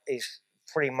wealth is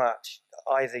pretty much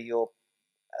either your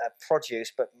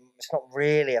produce, but it's not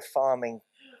really a farming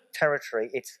territory.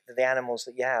 It's the animals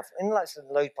that you have. In like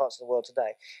loads of parts of the world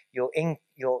today, your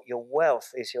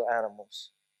wealth is your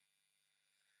animals.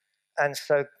 And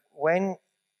so when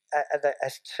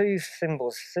as two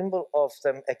symbols, symbol of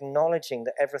them acknowledging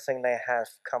that everything they have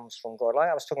comes from God. Like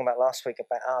I was talking about last week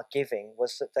about our giving,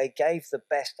 was that they gave the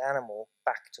best animal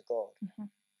back to God. Mm-hmm.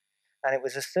 And it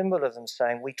was a symbol of them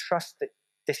saying, we trust that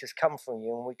this has come from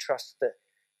you, and we trust that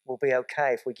we'll be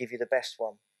okay if we give you the best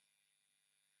one.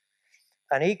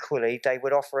 And equally, they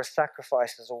would offer a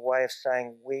sacrifice as a way of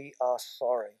saying, we are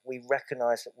sorry. We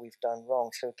recognize that we've done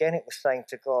wrong. So again, it was saying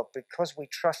to God, because we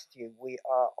trust you, we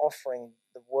are offering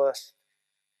the worst.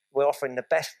 We're offering the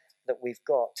best that we've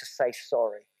got to say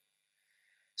sorry.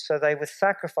 So they would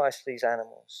sacrifice these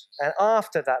animals. And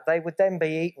after that, they would then be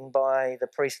eaten by the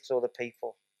priests or the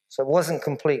people. So it wasn't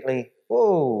completely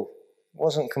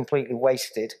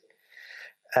wasted.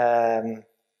 Have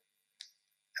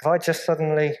I just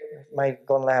suddenly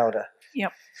gone louder?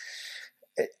 Yep.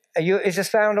 Is the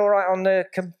sound all right on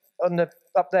the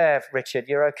up there, Richard?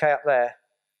 You're okay up there?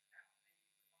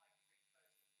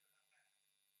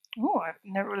 Oh, I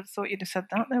never would have thought you'd have said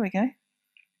that. There we go.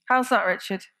 How's that,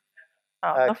 Richard?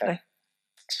 Oh, okay. Lovely.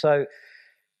 So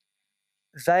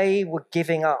they were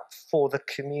giving up for the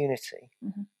community,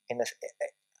 mm-hmm.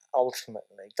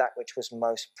 Ultimately that which was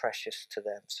most precious to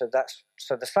them. So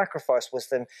the sacrifice was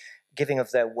them giving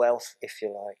of their wealth, if you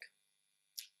like.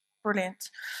 Brilliant.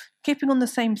 Keeping on the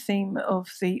same theme of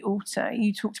the altar,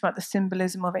 you talked about the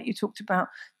symbolism of it. You talked about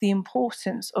the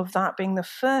importance of that being the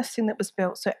first thing that was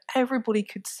built so everybody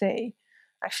could see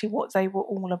actually what they were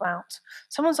all about.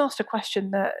 Someone's asked a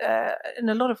question that in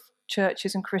a lot of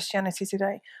churches and Christianity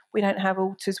today, we don't have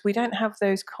altars, we don't have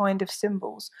those kind of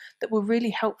symbols that were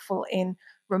really helpful in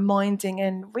reminding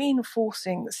and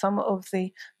reinforcing some of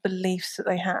the beliefs that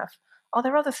they have. Are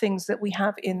there other things that we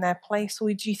have in their place,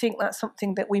 or do you think that's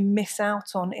something that we miss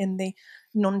out on in the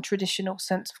non-traditional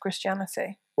sense of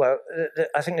Christianity? Well,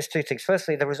 I think there's two things.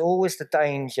 Firstly, there is always the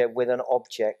danger with an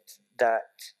object that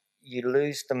you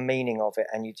lose the meaning of it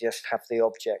and you just have the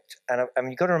object. And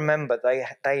you've got to remember,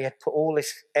 they had put all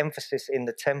this emphasis in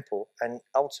the temple, and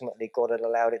ultimately God had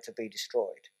allowed it to be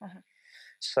destroyed. Mm-hmm.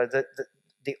 So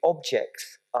the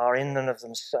objects are in and of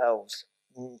themselves.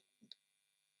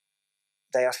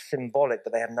 They are symbolic,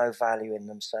 but they have no value in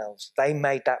themselves. They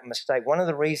made that mistake. One of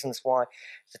the reasons why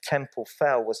the temple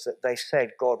fell was that they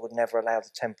said God would never allow the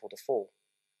temple to fall.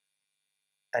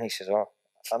 And he says, "Oh,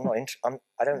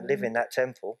 I don't live in that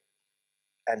temple."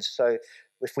 And so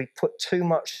if we put too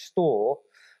much store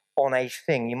on a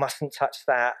thing. You mustn't touch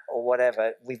that or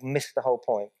whatever. We've missed the whole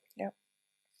point. Yeah.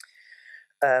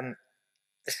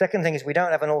 The second thing is we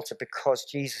don't have an altar because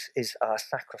Jesus is our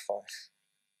sacrifice.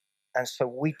 And so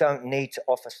we don't need to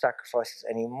offer sacrifices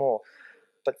anymore.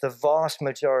 But the vast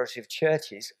majority of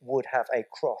churches would have a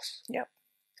cross. Yeah.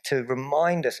 To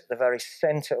remind us at the very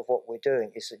center of what we're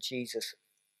doing is that Jesus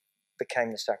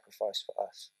became the sacrifice for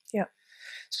us. Yeah.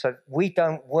 So we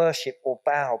don't worship or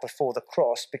bow before the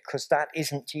cross because that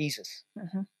isn't Jesus.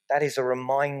 Mm-hmm. That is a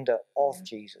reminder of Mm-hmm.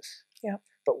 Jesus. Yeah.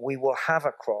 But we will have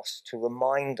a cross to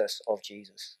remind us of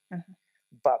Jesus. Mm-hmm.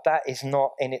 But that is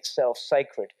not in itself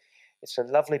sacred. It's a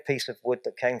lovely piece of wood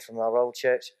that came from our old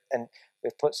church, and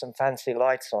we've put some fancy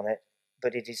lights on it,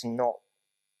 but it is not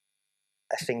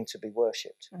a thing to be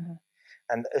worshipped. Mm-hmm.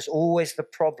 And there's always the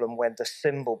problem when the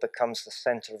symbol becomes the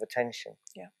center of attention.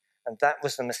 Yeah. And that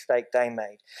was the mistake they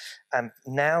made. And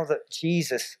now that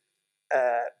Jesus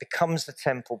becomes the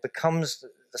temple, becomes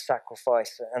the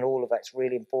sacrifice, and all of that's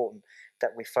really important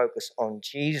that we focus on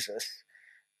Jesus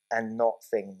and not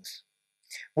things.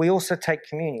 We also take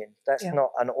communion. That's not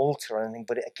an altar or anything,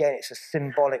 but again, it's a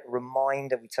symbolic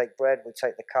reminder. We take bread, we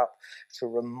take the cup to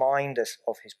remind us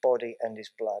of his body and his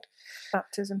blood.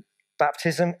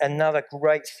 Baptism, another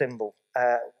great symbol.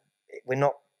 We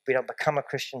don't become a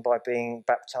Christian by being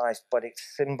baptized, but it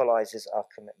symbolizes our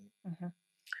commitment. Mm-hmm.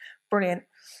 Brilliant.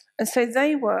 And so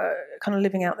they were kind of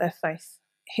living out their faith.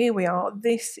 Here we are.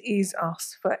 This is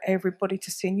us for everybody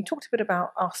to see. And you talked a bit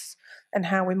about us and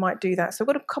how we might do that. So I've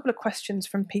got a couple of questions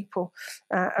from people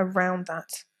around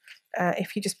that.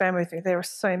 If you just bear with me, there are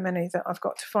so many that I've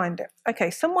got to find it.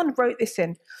 Okay, someone wrote this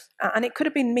in, and it could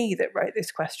have been me that wrote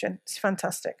this question. It's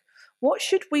fantastic. What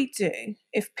should we do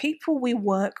if people we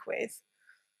work with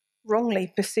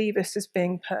wrongly perceive us as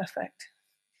being perfect?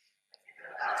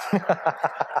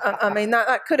 I mean,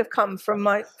 that could have come from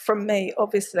me,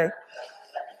 obviously.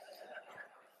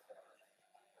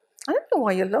 I don't know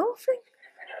why you're laughing.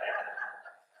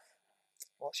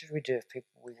 What should we do if people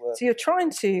we work? So you're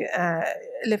trying to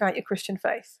live out your Christian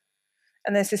faith,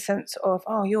 and there's this sense of,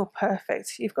 oh, you're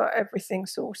perfect, you've got everything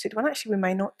sorted, when actually we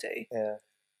may not do. Yeah.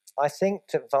 I think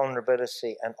that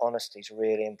vulnerability and honesty is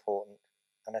really important.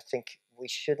 And I think we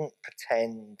shouldn't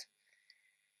pretend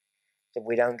that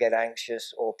we don't get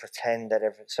anxious or pretend that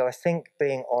everything. So I think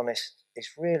being honest is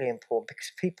really important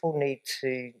because people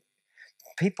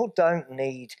don't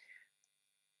need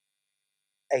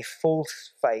a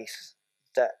false faith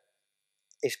that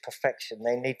is perfection.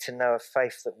 They need to know a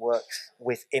faith that works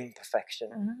with imperfection.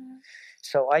 Mm-hmm.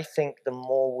 So I think the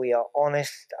more we are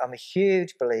honest, I'm a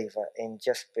huge believer in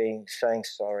just saying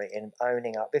sorry, in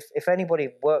owning up. If anybody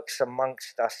works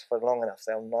amongst us for long enough,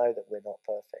 they'll know that we're not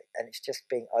perfect. And it's just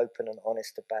being open and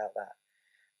honest about that.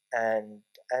 And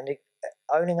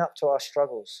owning up to our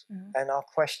struggles and our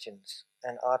questions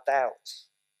and our doubts.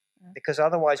 Because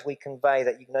otherwise we convey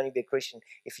that you can only be a Christian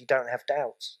if you don't have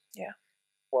doubts. Yeah.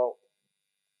 Well,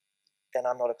 then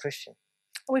I'm not a Christian.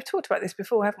 We've talked about this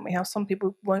before, haven't we? How some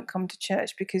people won't come to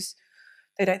church because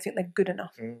they don't think they're good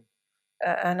enough.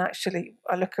 And actually,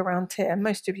 I look around here, and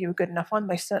most of you are good enough. I'm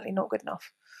most certainly not good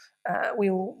enough. We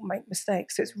all make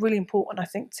mistakes. So it's really important, I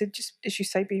think, to just, as you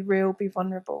say, be real, be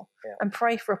vulnerable, and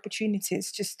pray for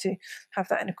opportunities just to have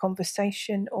that in a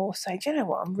conversation, or say, do you know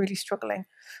what, I'm really struggling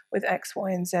with X,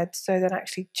 Y, and Z, so that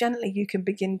actually gently you can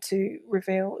begin to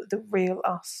reveal the real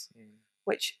us,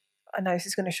 which I know this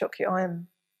is going to shock you. I am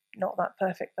not that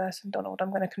perfect person, Donald. I'm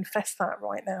going to confess that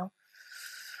right now.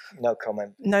 No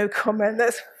comment. No comment.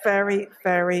 That's very,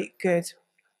 very good.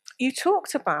 You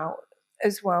talked about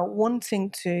as well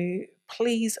wanting to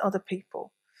please other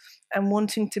people and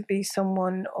wanting to be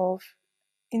someone of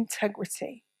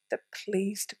integrity that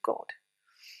pleased God.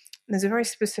 And there's a very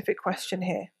specific question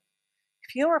here.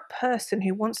 If you're a person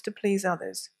who wants to please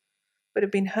others but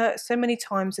have been hurt so many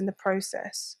times in the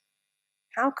process,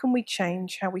 how can we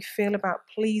change how we feel about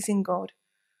pleasing God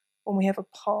when we have a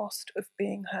past of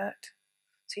being hurt?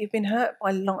 So you've been hurt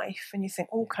by life and you think,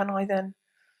 oh, can I then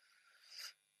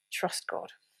trust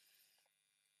God?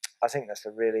 I think that's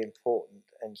a really important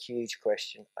and huge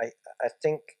question. I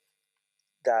think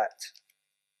that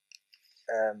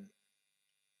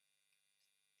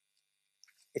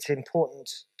it's important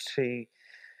to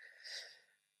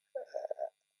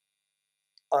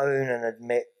own and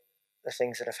admit the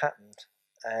things that have happened.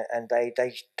 And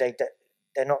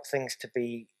they're not things to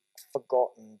be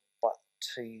forgotten, but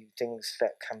to things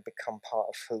that can become part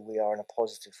of who we are in a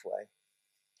positive way.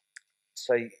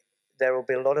 So there will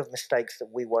be a lot of mistakes that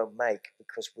we won't make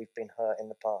because we've been hurt in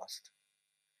the past.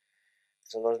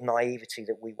 There's a lot of naivety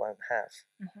that we won't have.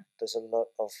 There's a lot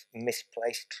of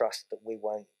misplaced trust that we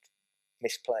won't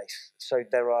misplaced. So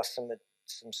there are some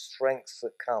strengths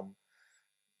that come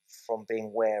from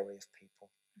being wary of people.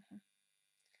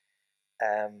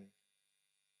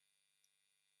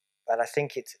 But I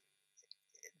think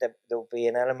there'll be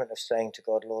an element of saying to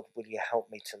God, Lord, will you help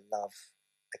me to love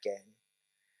again?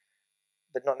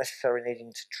 But not necessarily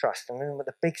needing to trust. And then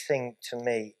the big thing to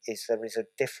me is there is a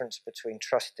difference between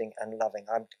trusting and loving.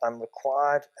 I'm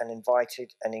required and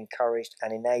invited and encouraged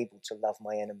and enabled to love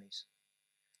my enemies.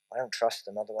 I don't trust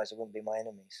them, otherwise they wouldn't be my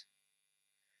enemies.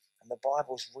 And the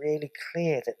Bible's really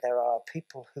clear that there are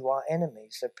people who are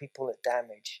enemies. They're people that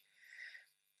damage.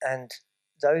 And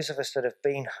those of us that have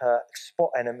been hurt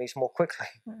spot enemies more quickly.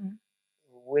 Mm-hmm.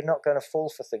 We're not going to fall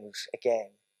for things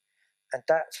again. And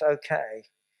that's okay.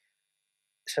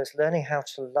 So it's learning how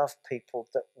to love people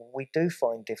that we do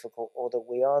find difficult, or that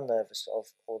we are nervous of,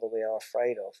 or that we are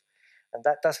afraid of. And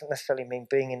that doesn't necessarily mean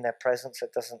being in their presence.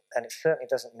 It certainly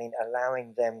doesn't mean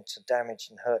allowing them to damage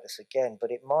and hurt us again.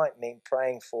 But it might mean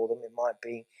praying for them. It might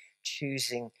be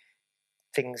choosing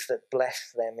things that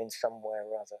bless them in some way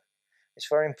or other. It's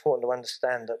very important to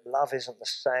understand that love isn't the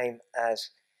same as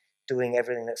doing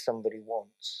everything that somebody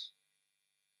wants.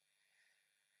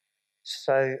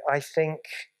 So I think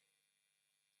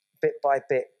bit by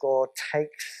bit, God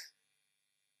takes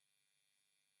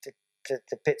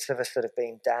the bits of us that have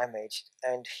been damaged,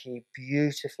 and he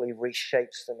beautifully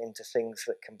reshapes them into things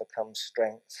that can become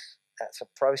strengths. That's a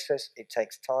process. It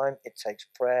takes time. It takes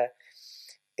prayer.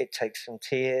 It takes some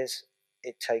tears.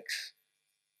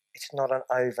 It's not an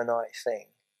overnight thing.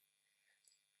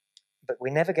 But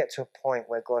we never get to a point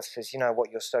where God says, you know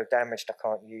what, you're so damaged, I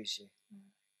can't use you.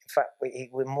 In fact,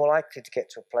 we're more likely to get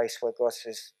to a place where God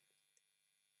says,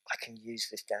 I can use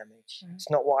this damage. It's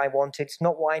not what I wanted. It's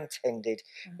not what I intended.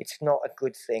 It's not a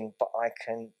good thing, but I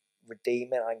can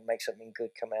redeem it. I can make something good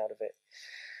come out of it.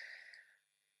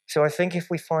 So I think if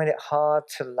we find it hard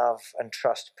to love and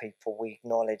trust people, we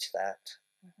acknowledge that.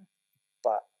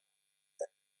 But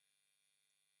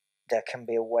there can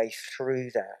be a way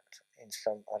through that.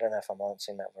 I don't know if I'm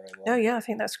answering that very well. No, yeah, I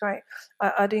think that's great.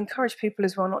 I'd encourage people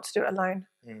as well not to do it alone.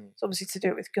 It's obviously to do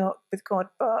it with God,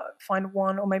 but find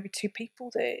one or maybe two people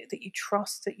that you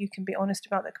trust, that you can be honest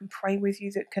about, that can pray with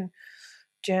you, that can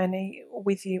journey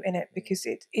with you in it, because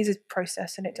it is a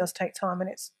process and it does take time and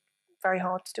it's very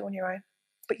hard to do on your own.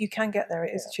 But you can get there.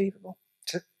 It is achievable.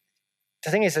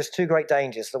 The thing is, there's two great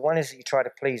dangers. The one is that you try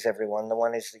to please everyone. The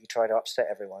one is that you try to upset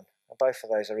everyone. And both of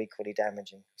those are equally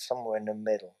damaging. Somewhere in the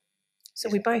middle. So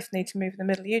we both need to move in the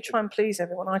middle. You try and please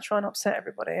everyone. I try and upset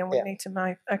everybody, and we need to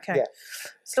know. Okay. Yeah.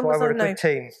 So we're a good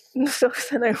team. So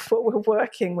I know what we're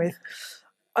working with.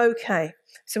 Okay.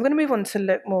 So we're going to move on to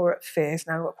look more at fears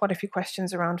now. We've got quite a few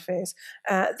questions around fears.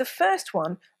 The first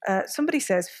one, somebody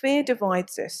says, fear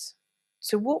divides us.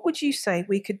 So what would you say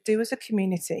we could do as a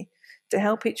community to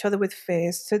help each other with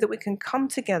fears so that we can come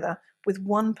together with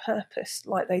one purpose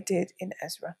like they did in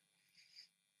Ezra?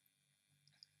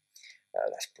 Oh,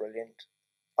 that's brilliant.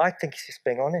 I think it's just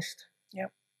being honest. Yeah.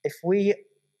 If we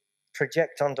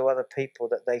project onto other people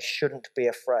that they shouldn't be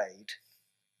afraid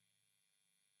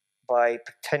by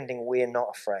pretending we're not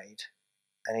afraid,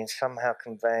 and in somehow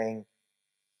conveying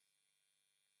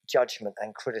judgment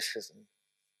and criticism,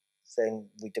 then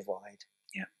we divide.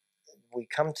 Yeah. We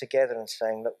come together and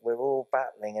saying, look, we're all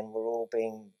battling and we're all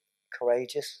being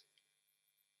courageous.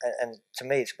 And to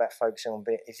me, it's about focusing on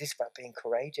is this about being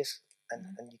courageous?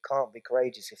 And you can't be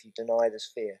courageous if you deny this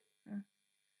fear.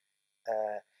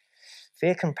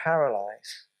 Fear can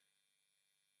paralyze,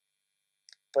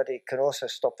 but it can also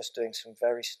stop us doing some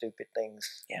very stupid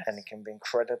things. Yes. And it can be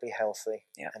incredibly healthy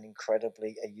and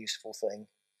incredibly a useful thing.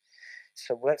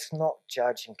 So let's not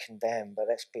judge and condemn, but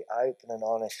let's be open and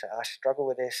honest. I struggle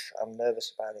with this. I'm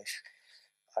nervous about this.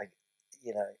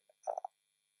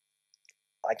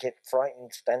 I get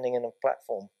frightened standing in a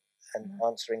platform and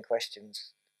answering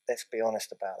questions. Let's be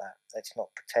honest about that. Let's not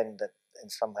pretend that in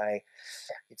some way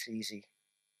it's easy.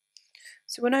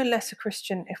 So we're no less a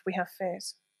Christian if we have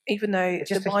fears, even though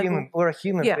we're a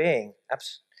human being.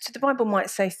 So the Bible might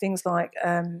say things like,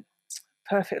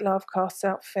 perfect love casts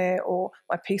out fear, or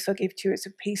my peace I give to you. It's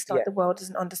a peace like the world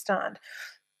doesn't understand.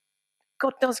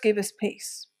 God does give us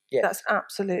peace. Yeah. That's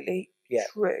absolutely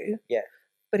true. Yeah.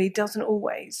 But he doesn't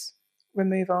always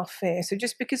remove our fear. So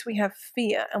just because we have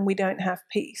fear and we don't have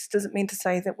peace doesn't mean to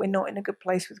say that we're not in a good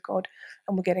place with God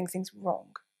and we're getting things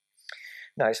wrong.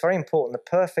 No, it's very important.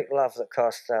 The perfect love that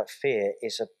casts out fear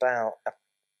is about,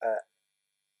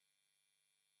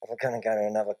 we're going to go to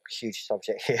another huge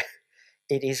subject here.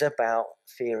 It is about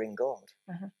fearing God.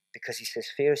 Because he says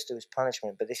fear is to his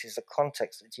punishment, but this is the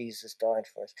context that Jesus died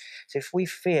for us. So if we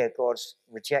fear God's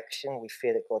rejection, we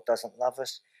fear that God doesn't love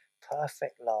us,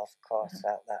 Perfect love casts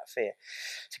out that fear.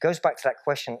 So it goes back to that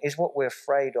question, is what we're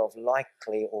afraid of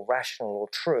likely or rational or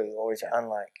true, or is it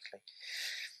unlikely?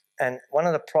 And one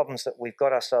of the problems that we've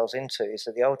got ourselves into is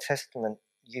that the Old Testament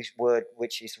word,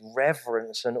 which is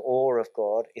reverence and awe of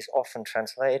God, is often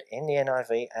translated in the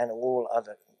NIV and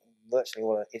virtually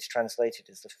all, it's translated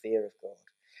as the fear of God.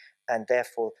 And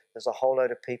therefore, there's a whole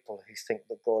load of people who think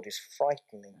that God is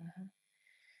frightening.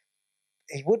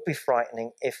 He would be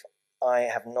frightening if I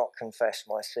have not confessed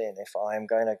my sin. If I am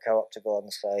going to go up to God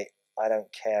and say, I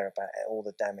don't care about all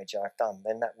the damage I've done,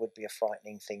 then that would be a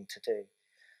frightening thing to do.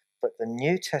 But the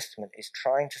New Testament is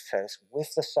trying to tell us,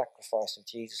 with the sacrifice of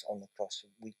Jesus on the cross,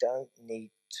 we don't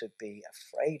need to be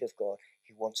afraid of God.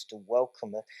 He wants to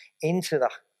welcome us into the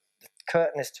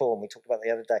curtain is torn, we talked about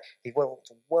the other day. He wants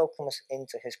to welcome us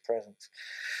into his presence.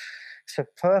 So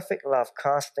perfect love,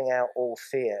 casting out all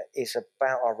fear, is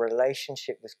about our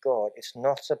relationship with God. It's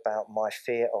not about my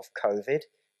fear of COVID.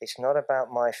 It's not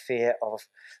about my fear of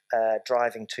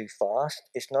driving too fast.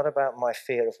 It's not about my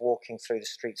fear of walking through the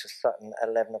streets of Sutton at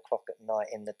 11 o'clock at night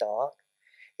in the dark.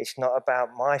 It's not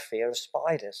about my fear of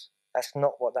spiders. That's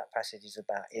not what that passage is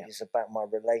about. It is about my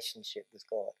relationship with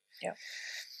God. Yeah.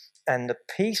 And the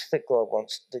peace that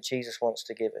that Jesus wants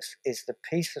to give us, is the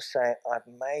peace of saying, I've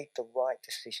made the right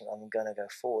decision, I'm going to go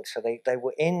forward. So they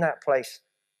were in that place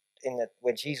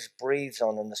where Jesus breathes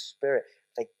on and the Spirit,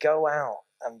 they go out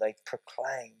and they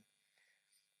proclaim,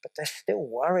 but they're still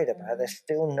worried about it, they're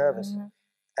still nervous.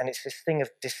 And it's this thing of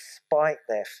despite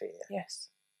their fear. Yes.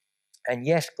 And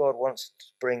yes, God wants to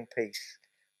bring peace,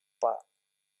 but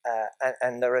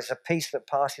and there is a peace that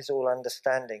passes all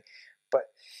understanding. But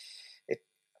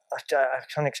I'm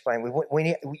trying to explain.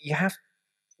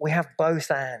 We have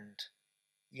both and.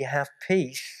 You have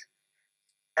peace,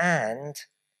 and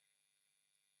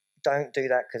don't do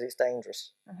that because it's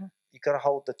dangerous. You've got to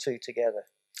hold the two together.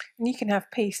 And you can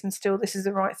have peace and still, this is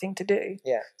the right thing to do.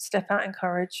 Yeah. Step out in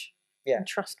courage. Yeah. And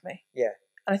trust me. Yeah.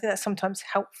 And I think that's sometimes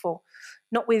helpful,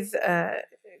 not with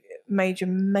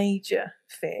major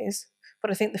fears, but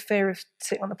I think the fear of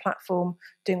sitting on the platform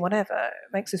doing whatever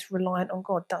makes us reliant on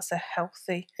God. That's a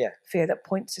healthy fear that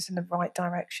points us in the right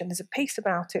direction. There's a peace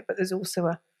about it, but there's also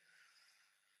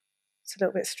it's a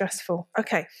little bit stressful.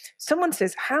 Okay, someone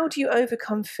says, how do you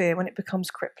overcome fear when it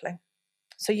becomes crippling?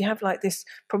 So you have like this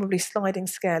probably sliding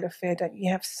scale of fear, don't you?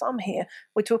 You have some here.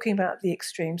 We're talking about the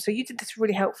extreme. So you did this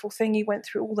really helpful thing. You went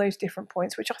through all those different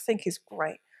points, which I think is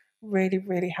great. Really,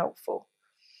 really helpful.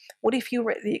 What if you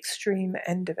were at the extreme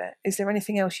end of it? Is there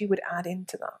anything else you would add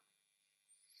into that?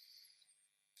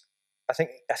 I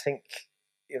think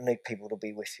you'll need people to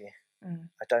be with you.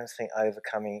 I don't think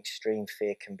overcoming extreme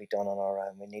fear can be done on our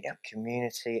own. We need a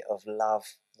community of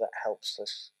love that helps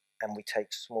us, and we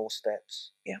take small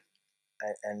steps. Yeah.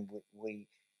 And we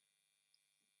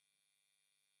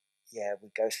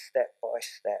go step by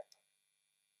step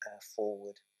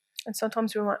forward. And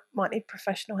sometimes we might need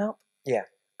professional help. Yeah.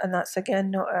 And that's,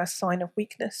 again, not a sign of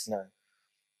weakness. No,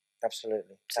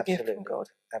 absolutely. It's a gift from God.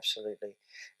 Absolutely.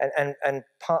 And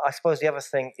part, I suppose the other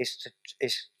thing is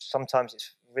sometimes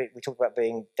we talk about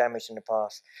being damaged in the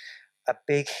past. A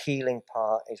big healing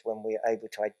part is when we're able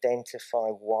to identify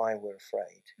why we're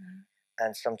afraid.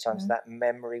 And sometimes that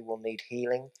memory will need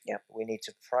healing. Yep. We need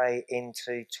to pray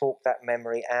talk that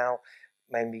memory out,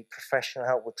 maybe professional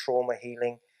help with trauma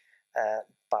healing.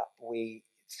 But we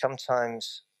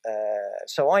sometimes,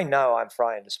 so I know I'm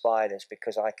frightened of spiders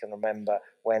because I can remember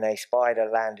when a spider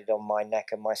landed on my neck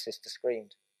and my sister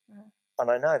screamed.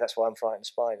 And I know that's why I'm frightened of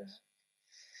spiders.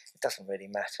 It doesn't really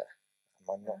matter.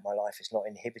 My life is not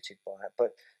inhibited by it. But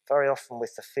very often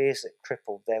with the fears that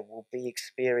cripple, there will be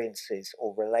experiences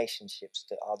or relationships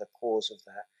that are the cause of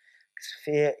that. Because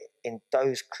fear in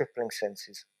those crippling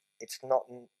senses, it's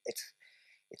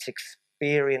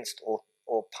experienced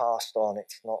or passed on.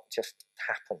 It's not just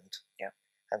happened. Yeah.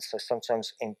 And so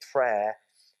sometimes in prayer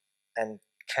and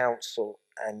counsel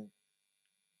and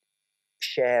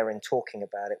share and talking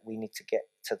about it, we need to get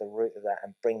to the root of that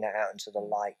and bring that out into the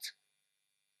light.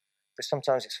 But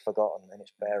sometimes it's forgotten and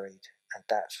it's buried, and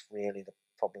that's really the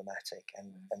problematic.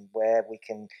 And where we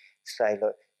can say,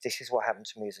 look, this is what happened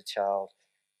to me as a child.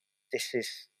 This is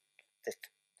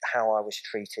how I was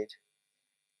treated,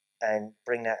 and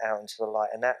bring that out into the light.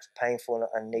 And that's painful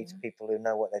and needs people who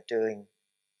know what they're doing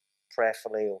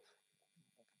prayerfully or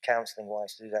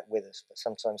counselling-wise to do that with us. But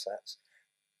sometimes that's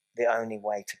the only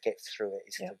way to get through it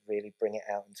is to really bring it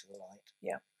out into the light.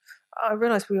 Yeah. I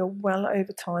realise we are well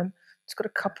over time. Just got a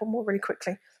couple more really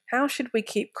quickly. How should we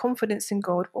keep confidence in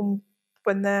God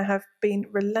when there have been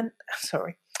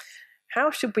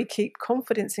How should we keep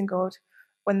confidence in God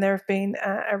when there have been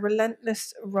a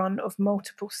relentless run of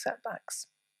multiple setbacks?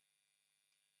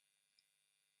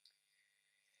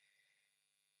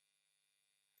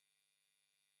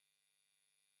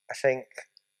 I think,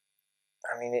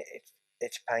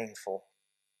 it's painful.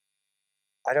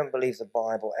 I don't believe the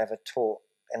Bible ever taught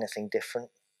anything different.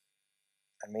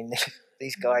 I mean,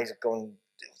 these guys have gone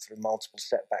through multiple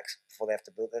setbacks before they have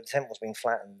to build. The temple's been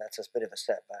flattened. That's a bit of a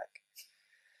setback.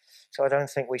 So I don't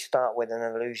think we start with an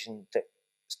illusion that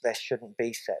there shouldn't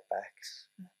be setbacks.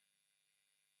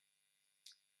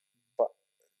 But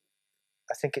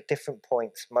I think at different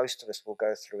points, most of us will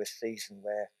go through a season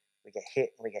where we get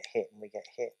hit and we get hit and we get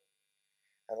hit.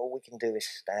 And all we can do is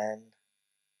stand,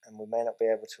 and we may not be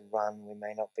able to run, we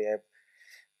may not be able...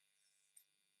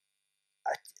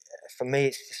 For me,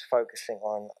 it's just focusing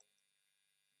on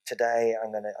today.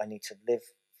 I need to live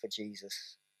for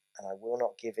Jesus, and I will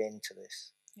not give in to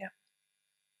this. Yeah.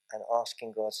 And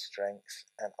asking God's strength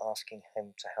and asking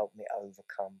Him to help me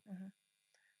overcome,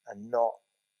 and not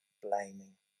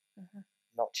blaming,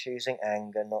 not choosing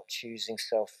anger, not choosing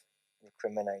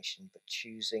self-recrimination, but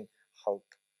choosing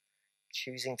hope,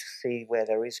 choosing to see where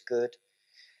there is good,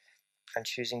 and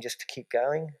choosing just to keep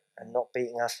going and not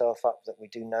beating ourselves up that we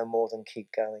do no more than keep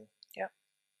going.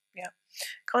 Yeah.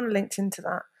 Kind of linked into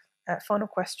that final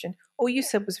question. All you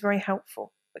said was very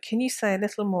helpful, but can you say a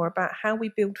little more about how we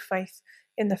build faith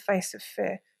in the face of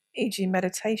fear, e.g.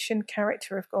 meditation,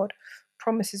 character of God,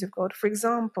 promises of God? For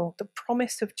example, the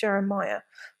promise of Jeremiah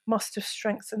must have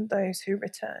strengthened those who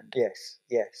returned.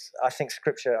 Yes. I think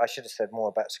Scripture, I should have said more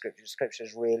about Scripture. Scripture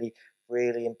is really,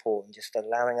 really important. Just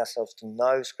allowing ourselves to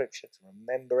know Scripture, to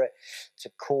remember it, to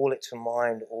call it to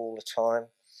mind all the time.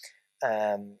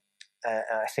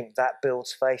 I think that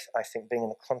builds faith. I think being in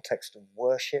the context of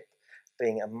worship,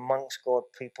 being amongst God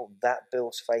people, that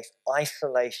builds faith.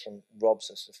 Isolation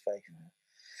robs us of faith.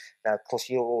 Now, of course,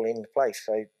 you're all in the place,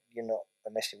 so you're not,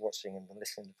 unless you're watching and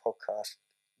listening to the podcast,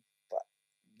 but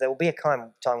there will be a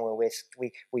time where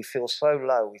we feel so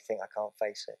low we think, I can't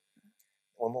face it.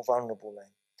 We're more vulnerable then.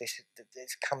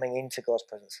 It's coming into God's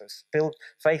presence. So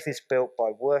faith is built by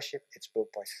worship, it's built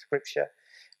by Scripture,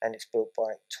 and it's built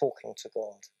by talking to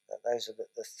God. Those are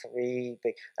the three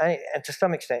big, and to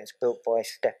some extent it's built by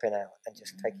stepping out and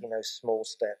just taking those small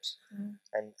steps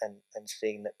and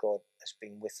seeing that God has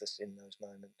been with us in those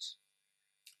moments.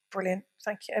 Brilliant.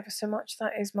 Thank you ever so much.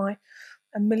 That is my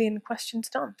 1 million questions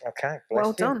done. Okay.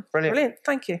 Well done. Brilliant.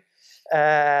 Thank you.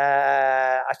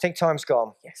 I think time's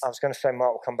gone. Yes. I was going to say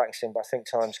Mark will come back soon, but I think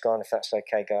time's gone, if that's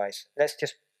okay, guys. Do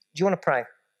you want to pray?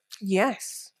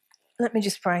 Yes. Let me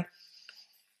just pray.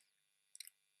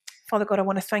 Father God, I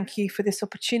want to thank you for this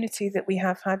opportunity that we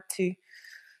have had to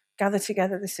gather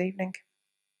together this evening.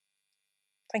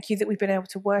 Thank you that we've been able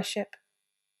to worship.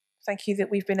 Thank you that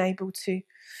we've been able to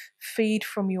feed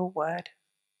from your word.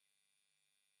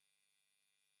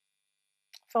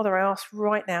 Father, I ask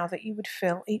right now that you would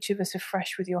fill each of us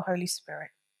afresh with your Holy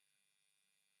Spirit.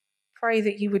 Pray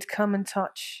that you would come and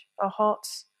touch our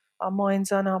hearts, our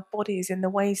minds, and our bodies in the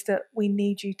ways that we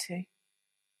need you to.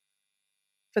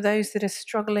 For those that are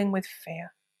struggling with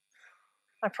fear,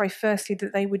 I pray firstly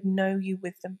that they would know you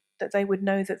with them, that they would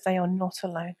know that they are not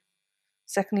alone.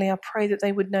 Secondly, I pray that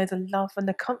they would know the love and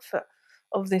the comfort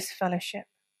of this fellowship.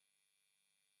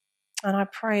 And I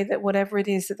pray that whatever it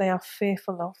is that they are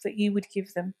fearful of, that you would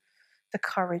give them the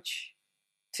courage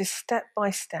to step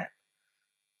by step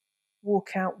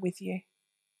walk out with you.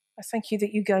 I thank you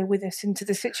that you go with us into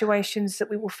the situations that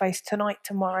we will face tonight,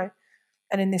 tomorrow,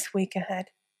 and in this week ahead.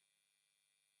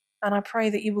 And I pray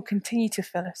that you will continue to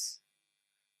fill us,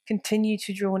 continue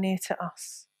to draw near to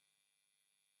us.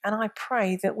 And I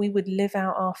pray that we would live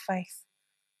out our faith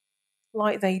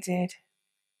like they did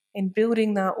in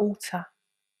building that altar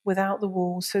without the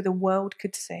walls so the world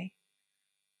could see.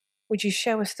 Would you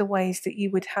show us the ways that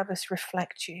you would have us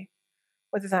reflect you,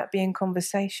 whether that be in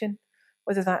conversation,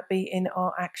 whether that be in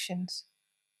our actions?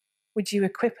 Would you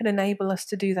equip and enable us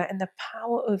to do that in the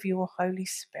power of your Holy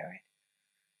Spirit,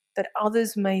 that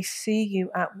others may see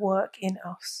you at work in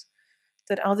us,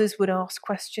 that others would ask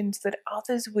questions, that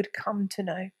others would come to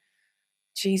know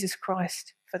Jesus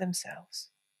Christ for themselves.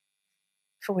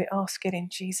 For we ask it in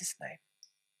Jesus' name.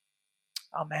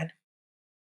 Amen.